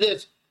does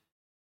this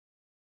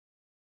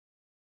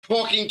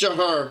talking to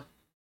her,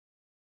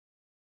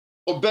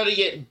 or better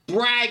yet,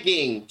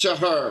 bragging to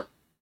her.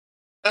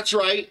 That's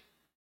right.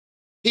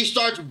 He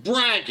starts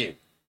bragging.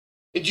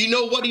 And do you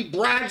know what he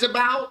brags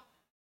about?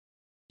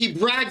 He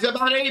brags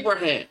about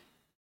Abraham.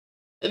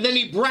 And then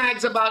he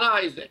brags about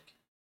Isaac.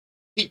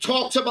 He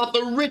talks about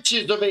the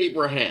riches of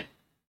Abraham.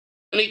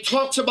 And he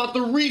talks about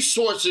the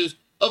resources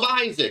of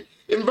Isaac.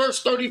 In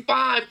verse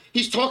 35,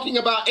 he's talking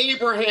about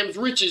Abraham's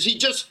riches. He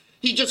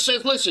just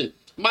says, listen,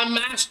 my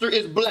master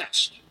is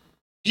blessed.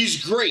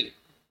 He's great.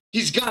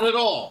 He's got it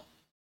all.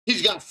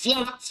 He's got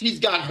flocks, he's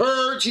got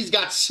herds, he's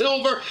got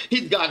silver,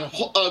 he's got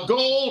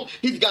gold,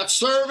 he's got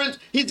servants,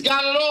 he's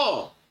got it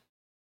all.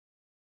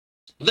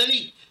 Then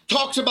he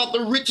talks about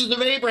the riches of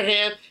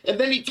Abraham, and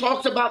then he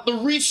talks about the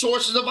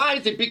resources of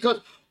Isaac, because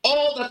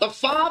all that the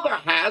father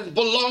has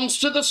belongs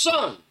to the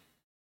son.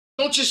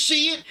 Don't you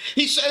see it?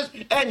 He says,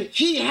 and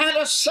he had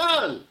a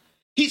son.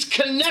 He's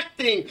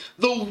connecting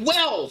the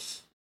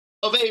wealth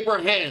of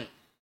Abraham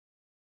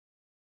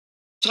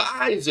to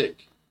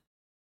Isaac.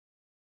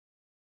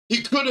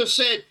 He could have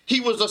said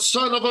he was the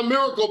son of a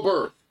miracle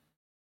birth,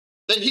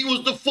 that he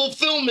was the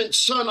fulfillment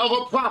son of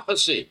a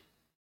prophecy.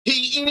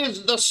 He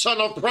is the son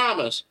of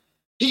promise.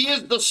 He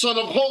is the son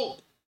of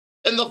hope.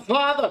 And the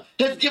Father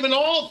has given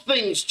all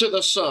things to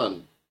the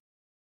Son.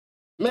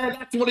 Man,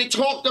 that's what he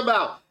talked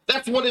about.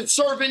 That's what his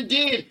servant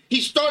did. He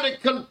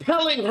started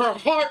compelling her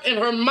heart and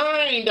her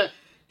mind,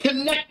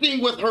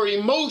 connecting with her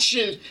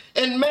emotions.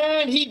 And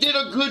man, he did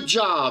a good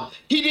job.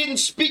 He didn't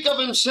speak of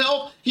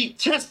himself. He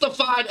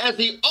testified as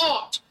he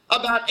ought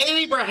about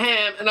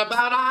Abraham and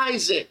about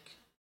Isaac.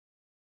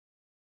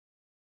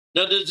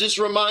 Now, does this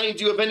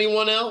remind you of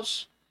anyone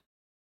else?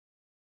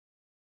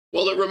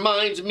 Well, it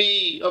reminds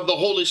me of the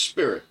Holy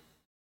Spirit.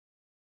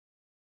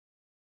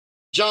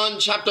 John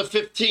chapter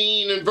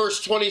 15 and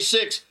verse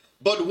 26,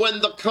 but when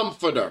the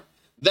Comforter,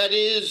 that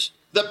is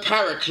the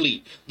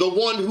Paraclete, the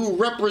one who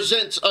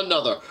represents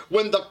another,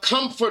 when the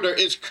Comforter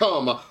is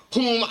come,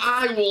 whom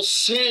I will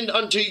send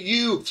unto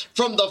you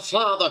from the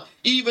Father,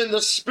 even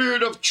the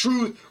Spirit of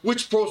truth,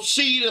 which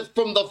proceedeth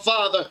from the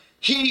Father,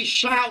 he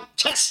shall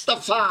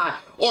testify,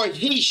 or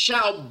he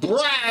shall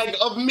brag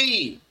of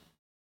me.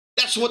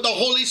 That's what the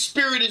Holy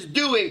Spirit is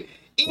doing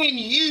in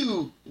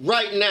you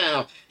right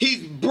now.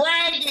 He's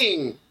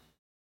bragging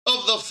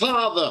of the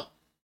Father.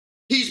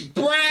 He's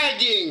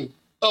bragging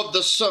of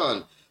the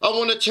Son. I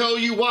want to tell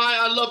you why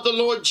I love the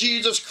Lord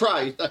Jesus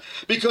Christ.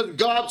 Because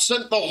God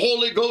sent the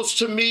Holy Ghost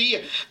to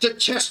me to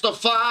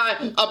testify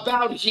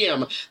about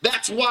him.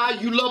 That's why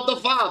you love the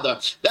Father.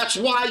 That's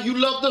why you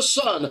love the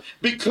Son,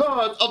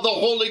 because of the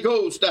Holy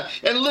Ghost.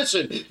 And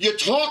listen, you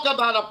talk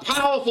about a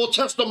powerful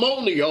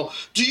testimonial.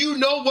 Do you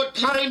know what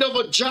kind of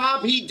a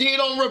job he did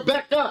on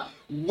Rebekah?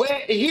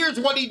 Here's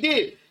what he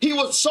did. He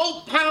was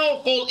so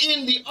powerful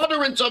in the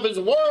utterance of his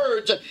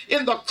words,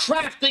 in the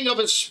crafting of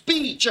his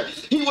speech.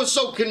 He was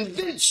so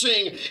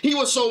convincing. He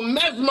was so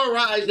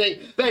mesmerizing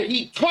that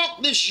he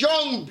talked this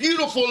young,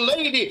 beautiful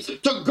lady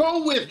to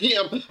go with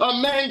him, a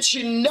man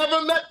she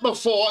never met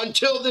before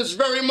until this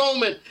very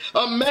moment,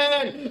 a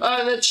man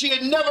that she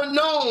had never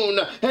known,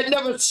 had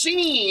never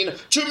seen,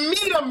 to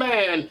meet a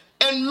man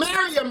and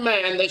marry a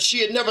man that she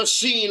had never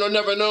seen or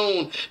never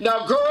known.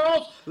 Now,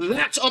 girls,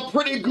 that's a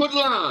pretty good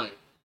line.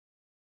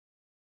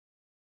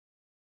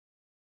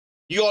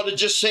 You ought to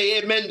just say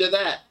amen to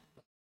that.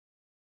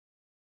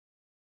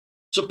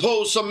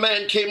 Suppose some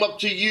man came up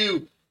to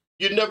you,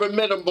 you'd never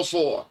met him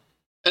before,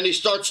 and he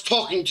starts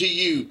talking to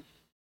you.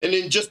 And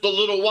in just a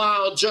little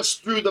while,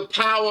 just through the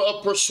power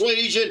of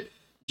persuasion,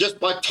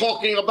 just by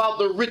talking about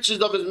the riches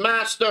of his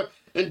master,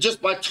 and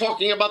just by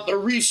talking about the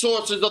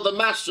resources of the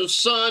master's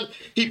son,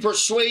 he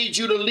persuades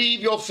you to leave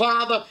your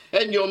father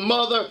and your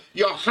mother,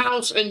 your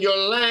house and your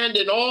land,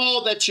 and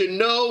all that you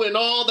know and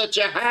all that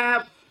you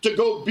have, to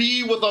go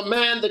be with a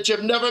man that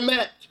you've never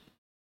met.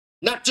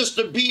 Not just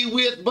to be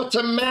with, but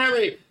to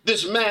marry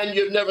this man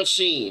you've never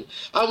seen.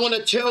 I want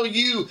to tell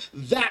you,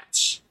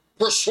 that's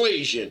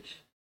persuasion.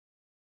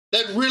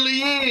 That really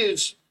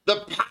is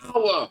the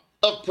power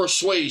of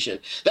persuasion.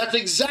 That's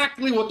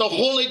exactly what the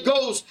Holy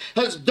Ghost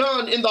has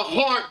done in the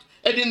heart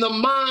and in the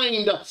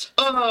mind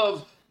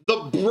of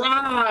the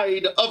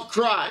bride of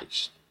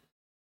Christ.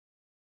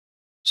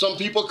 Some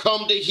people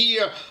come to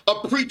hear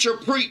a preacher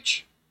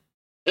preach,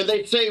 and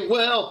they say,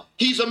 well,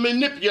 he's a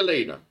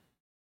manipulator.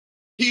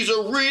 He's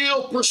a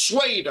real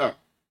persuader.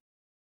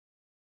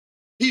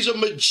 He's a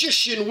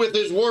magician with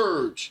his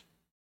words.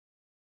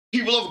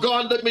 People of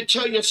God, let me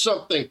tell you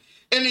something.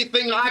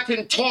 Anything I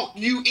can talk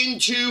you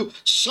into,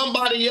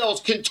 somebody else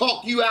can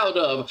talk you out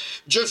of.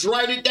 Just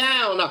write it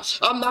down.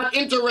 I'm not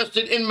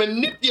interested in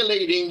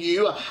manipulating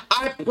you.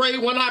 I pray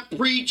when I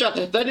preach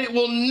that it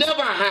will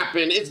never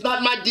happen. It's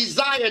not my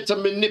desire to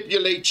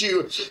manipulate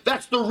you.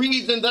 That's the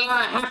reason that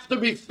I have to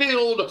be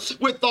filled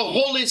with the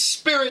Holy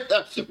Spirit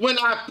when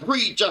I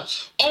preach.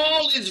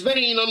 All is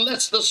vain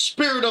unless the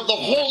Spirit of the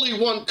Holy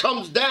One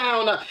comes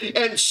down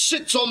and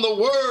sits on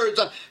the words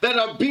that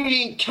are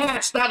being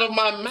cast out of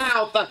my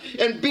mouth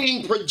and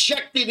being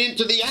projected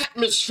into the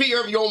atmosphere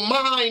of your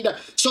mind,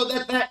 so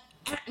that that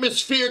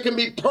atmosphere can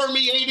be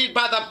permeated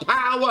by the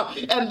power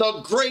and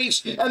the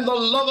grace and the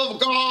love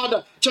of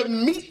God to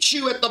meet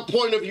you at the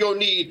point of your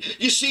need.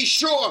 You see,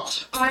 sure,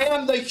 I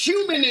am the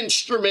human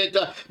instrument,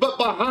 but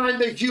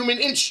behind the human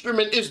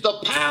instrument is the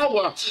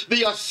power,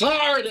 the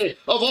authority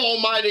of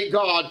Almighty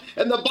God.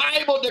 And the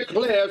Bible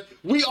declares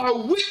we are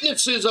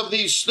witnesses of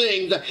these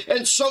things,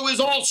 and so is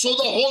also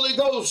the Holy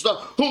Ghost,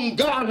 whom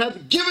God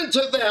hath given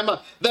to them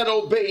that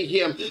obey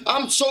him.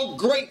 I'm so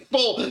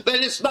grateful that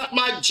it's not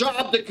my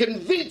job to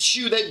convince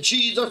you that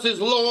Jesus is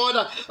Lord.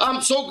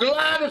 I'm so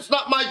glad it's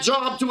not my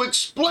job to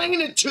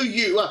explain it to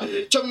you,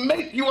 to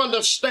make you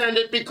understand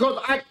it, because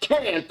I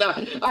can't.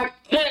 I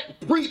can't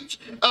preach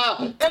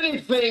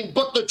anything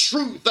but the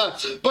truth,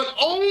 but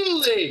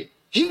only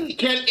he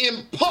can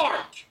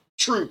impart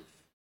truth.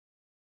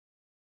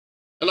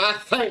 And I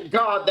thank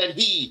God that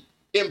he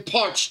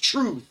imparts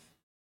truth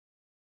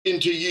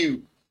into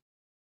you.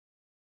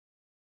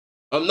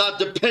 I'm not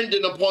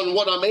dependent upon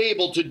what I'm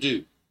able to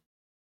do.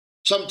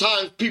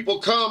 Sometimes people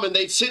come and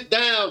they sit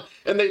down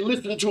and they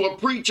listen to a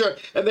preacher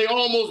and they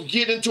almost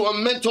get into a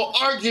mental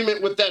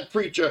argument with that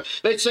preacher.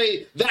 They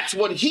say, that's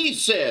what he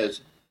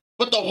says.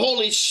 But the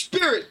Holy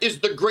Spirit is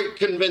the great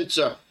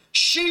convincer.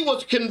 She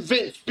was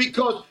convinced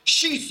because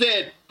she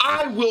said,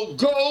 I will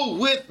go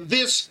with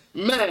this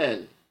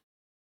man.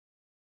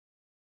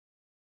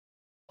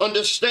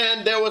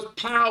 Understand, there was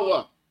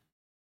power.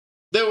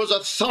 There was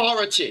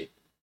authority.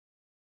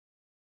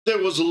 There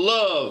was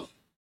love.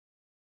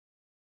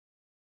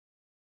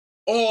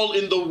 All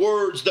in the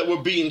words that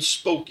were being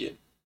spoken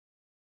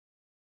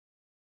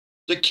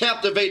to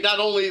captivate not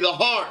only the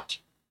heart,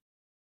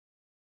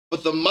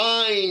 but the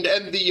mind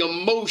and the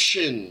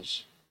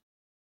emotions.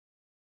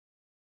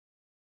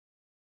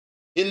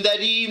 In that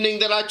evening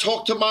that I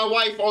talked to my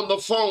wife on the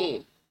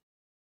phone,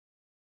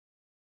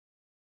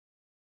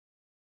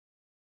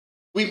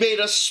 we made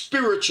a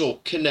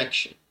spiritual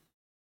connection.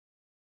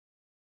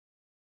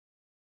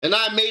 And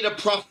I made a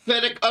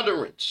prophetic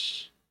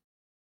utterance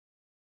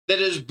that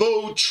is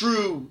bold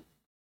true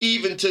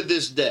even to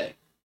this day.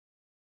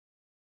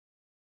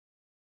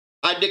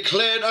 I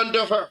declared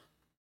unto her,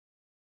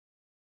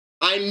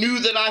 I knew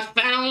that I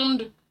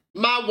found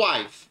my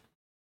wife,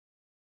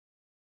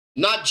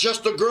 not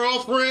just a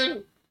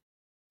girlfriend,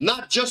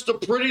 not just a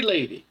pretty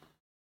lady,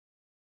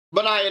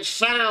 but I had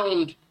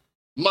found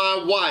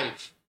my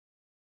wife,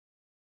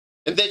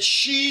 and that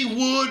she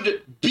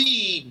would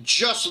be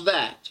just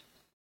that.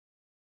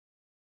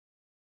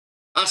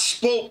 I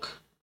spoke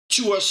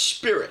to her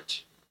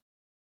spirit.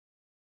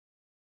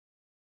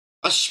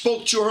 I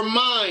spoke to her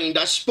mind.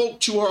 I spoke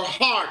to her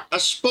heart. I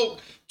spoke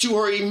to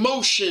her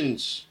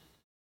emotions.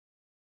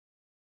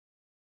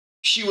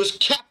 She was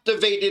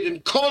captivated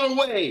and caught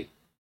away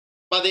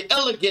by the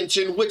elegance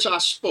in which I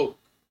spoke.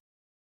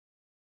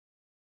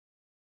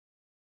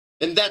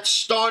 And that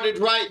started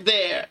right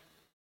there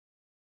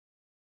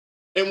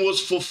and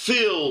was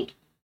fulfilled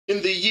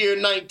in the year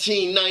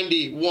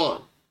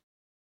 1991.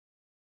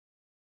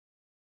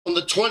 On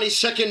the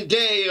 22nd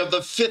day of the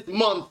 5th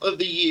month of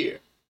the year.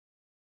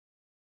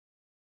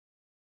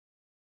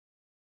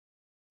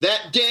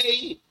 That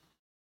day,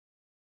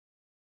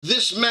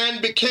 this man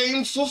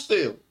became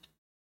fulfilled.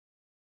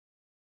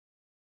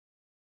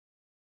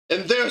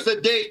 And there's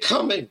a day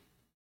coming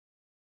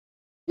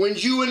when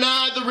you and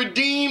I, the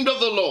redeemed of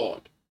the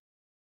Lord,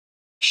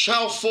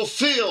 shall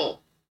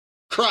fulfill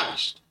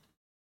Christ.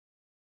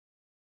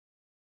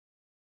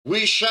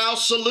 We shall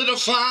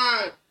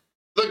solidify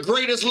the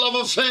greatest love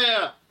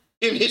affair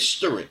in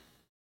history.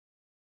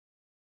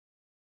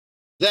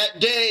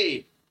 That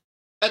day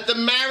at the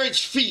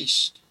marriage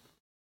feast.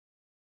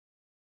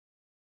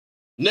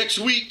 Next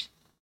week,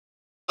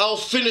 I'll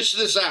finish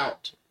this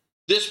out,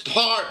 this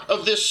part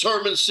of this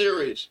sermon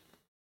series.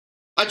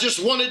 I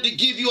just wanted to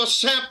give you a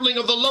sampling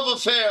of the love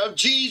affair of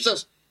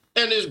Jesus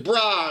and his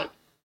bride,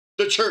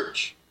 the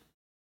church.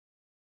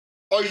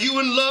 Are you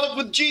in love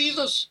with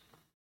Jesus?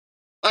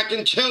 I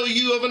can tell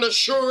you of an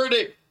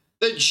assurity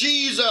that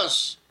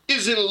Jesus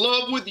is in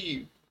love with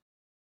you.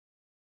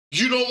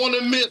 You don't want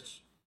to miss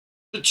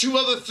the two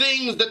other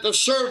things that the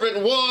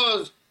servant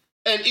was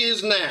and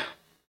is now.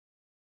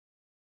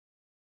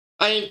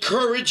 I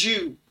encourage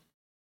you,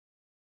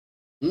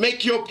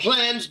 make your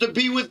plans to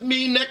be with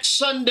me next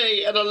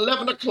Sunday at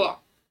 11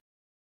 o'clock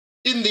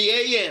in the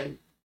a.m.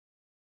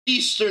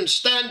 Eastern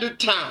Standard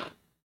Time,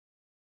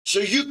 so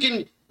you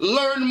can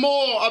learn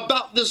more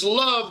about this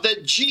love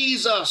that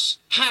Jesus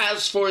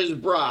has for his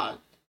bride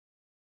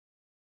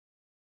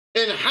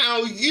and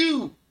how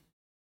you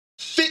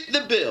fit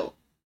the bill,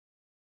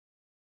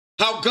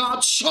 how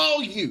God saw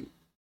you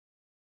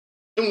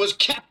and was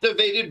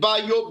captivated by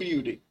your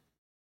beauty,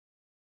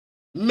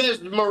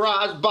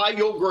 mesmerized by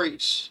your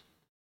grace.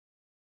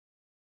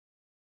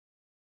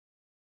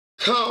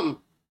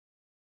 Come,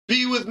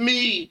 be with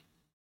me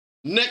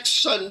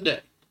next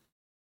Sunday.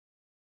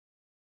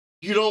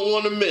 You don't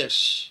want to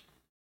miss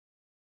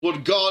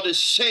what God is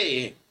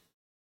saying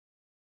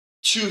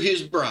to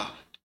his bride.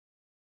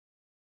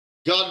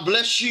 God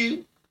bless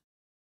you.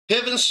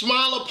 Heaven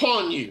smile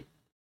upon you.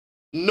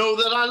 Know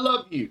that I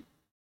love you,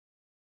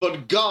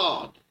 but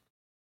God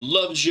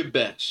loves you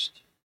best.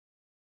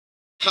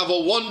 Have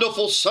a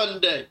wonderful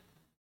Sunday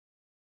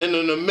and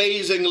an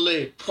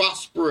amazingly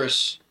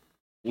prosperous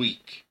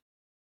week.